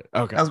was it.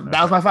 Okay.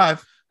 That was my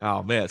 5.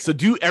 Oh man. So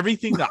do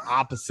everything the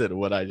opposite of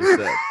what I just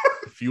said.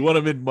 If you want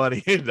to win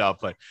money, I'll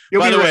play.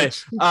 You'll By the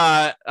rich.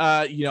 way,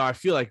 I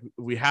feel like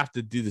we have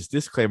to do this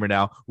disclaimer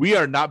now. We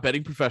are not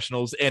betting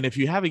professionals, and if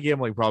you have a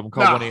gambling problem,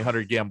 call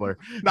 1-800-GAMBLER.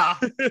 Nah.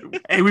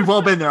 Hey, we've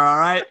all been there, all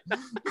right?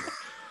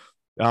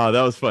 Oh,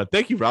 that was fun.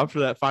 Thank you, Rob,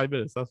 for that 5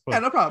 minutes. That was fun. Yeah,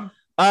 no problem.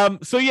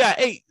 So yeah,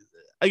 hey,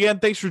 again,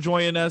 thanks for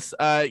joining us.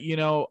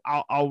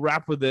 I'll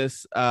wrap with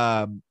this.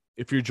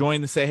 If you're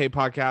joining the Say Hey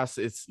podcast,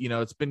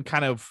 it's been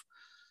kind of,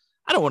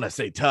 I don't want to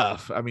say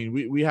tough. I mean,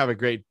 we have a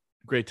great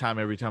time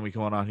every time we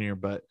come on here,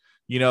 but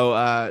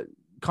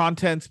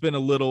content's been a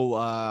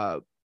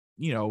little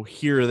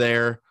here or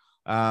there.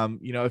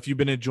 If you've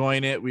been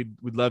enjoying it, we'd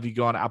love you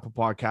go on Apple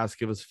Podcasts,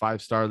 give us a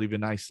 5-star, leave a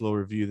nice little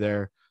review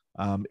there.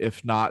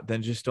 If not,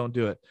 then just don't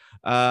do it.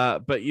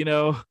 But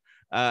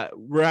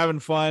we're having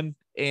fun,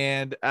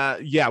 and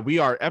we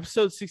are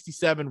episode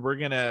 67. We're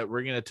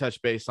gonna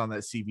touch base on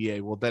that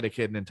CBA. We'll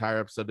dedicate an entire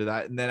episode to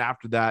that, and then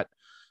after that,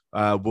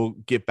 we'll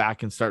get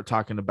back and start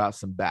talking about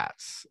some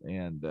bats.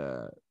 And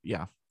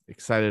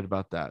excited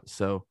about that.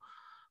 So,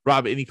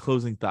 Rob, any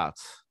closing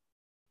thoughts?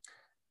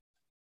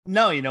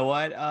 No, you know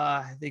what?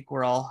 I think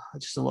we're all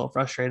just a little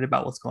frustrated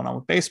about what's going on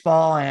with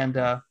baseball, and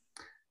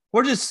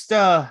we're just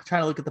trying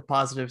to look at the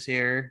positives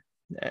here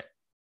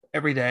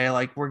every day.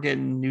 Like, we're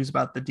getting news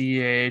about the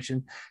DH,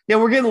 and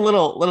we're getting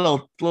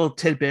little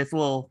tidbits,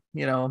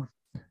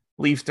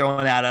 leaves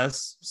thrown at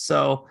us.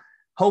 So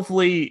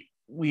hopefully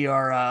we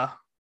are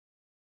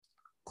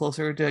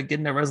closer to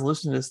getting a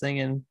resolution to this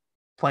thing and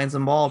playing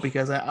some ball,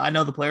 because I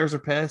know the players are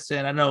pissed,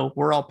 and I know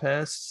we're all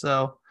pissed.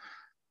 So,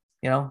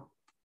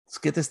 let's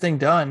get this thing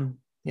done.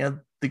 The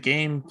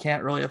game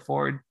can't really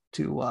afford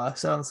to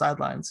sit on the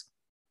sidelines.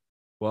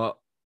 Well,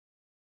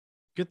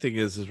 good thing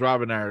is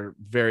Rob and I are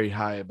very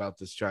high about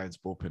this Giants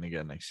bullpen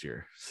again next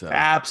year. So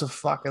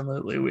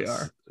absolutely, we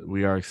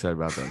are excited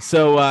about that.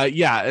 So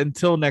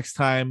until next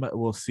time,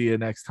 we'll see you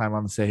next time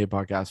on the Say Hey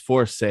podcast.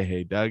 For Say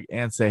Hey Doug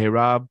and Say Hey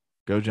Rob,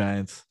 go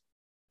Giants.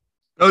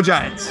 Go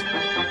Giants.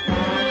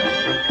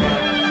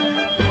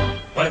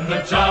 When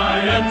the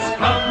Giants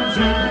come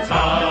to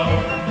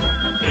town,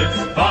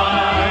 it's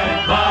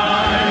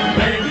bye-bye,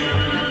 baby.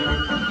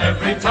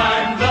 Every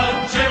time the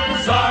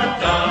chips are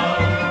down,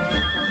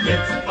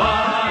 it's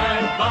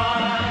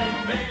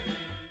bye-bye, baby.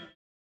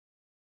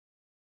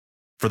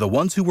 For the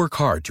ones who work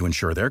hard to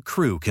ensure their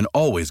crew can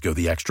always go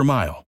the extra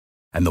mile,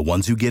 and the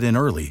ones who get in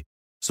early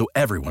so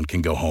everyone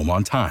can go home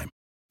on time,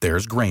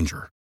 there's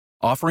Grainger,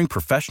 offering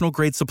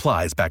professional-grade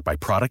supplies backed by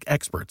product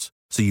experts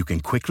so you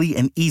can quickly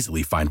and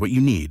easily find what you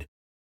need.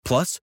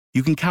 Plus,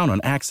 you can count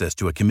on access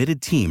to a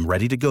committed team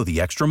ready to go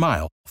the extra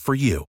mile for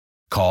you.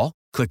 Call,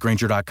 click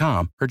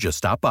Grainger.com, or just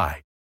stop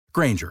by.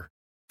 Grainger,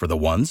 for the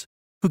ones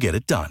who get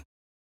it done.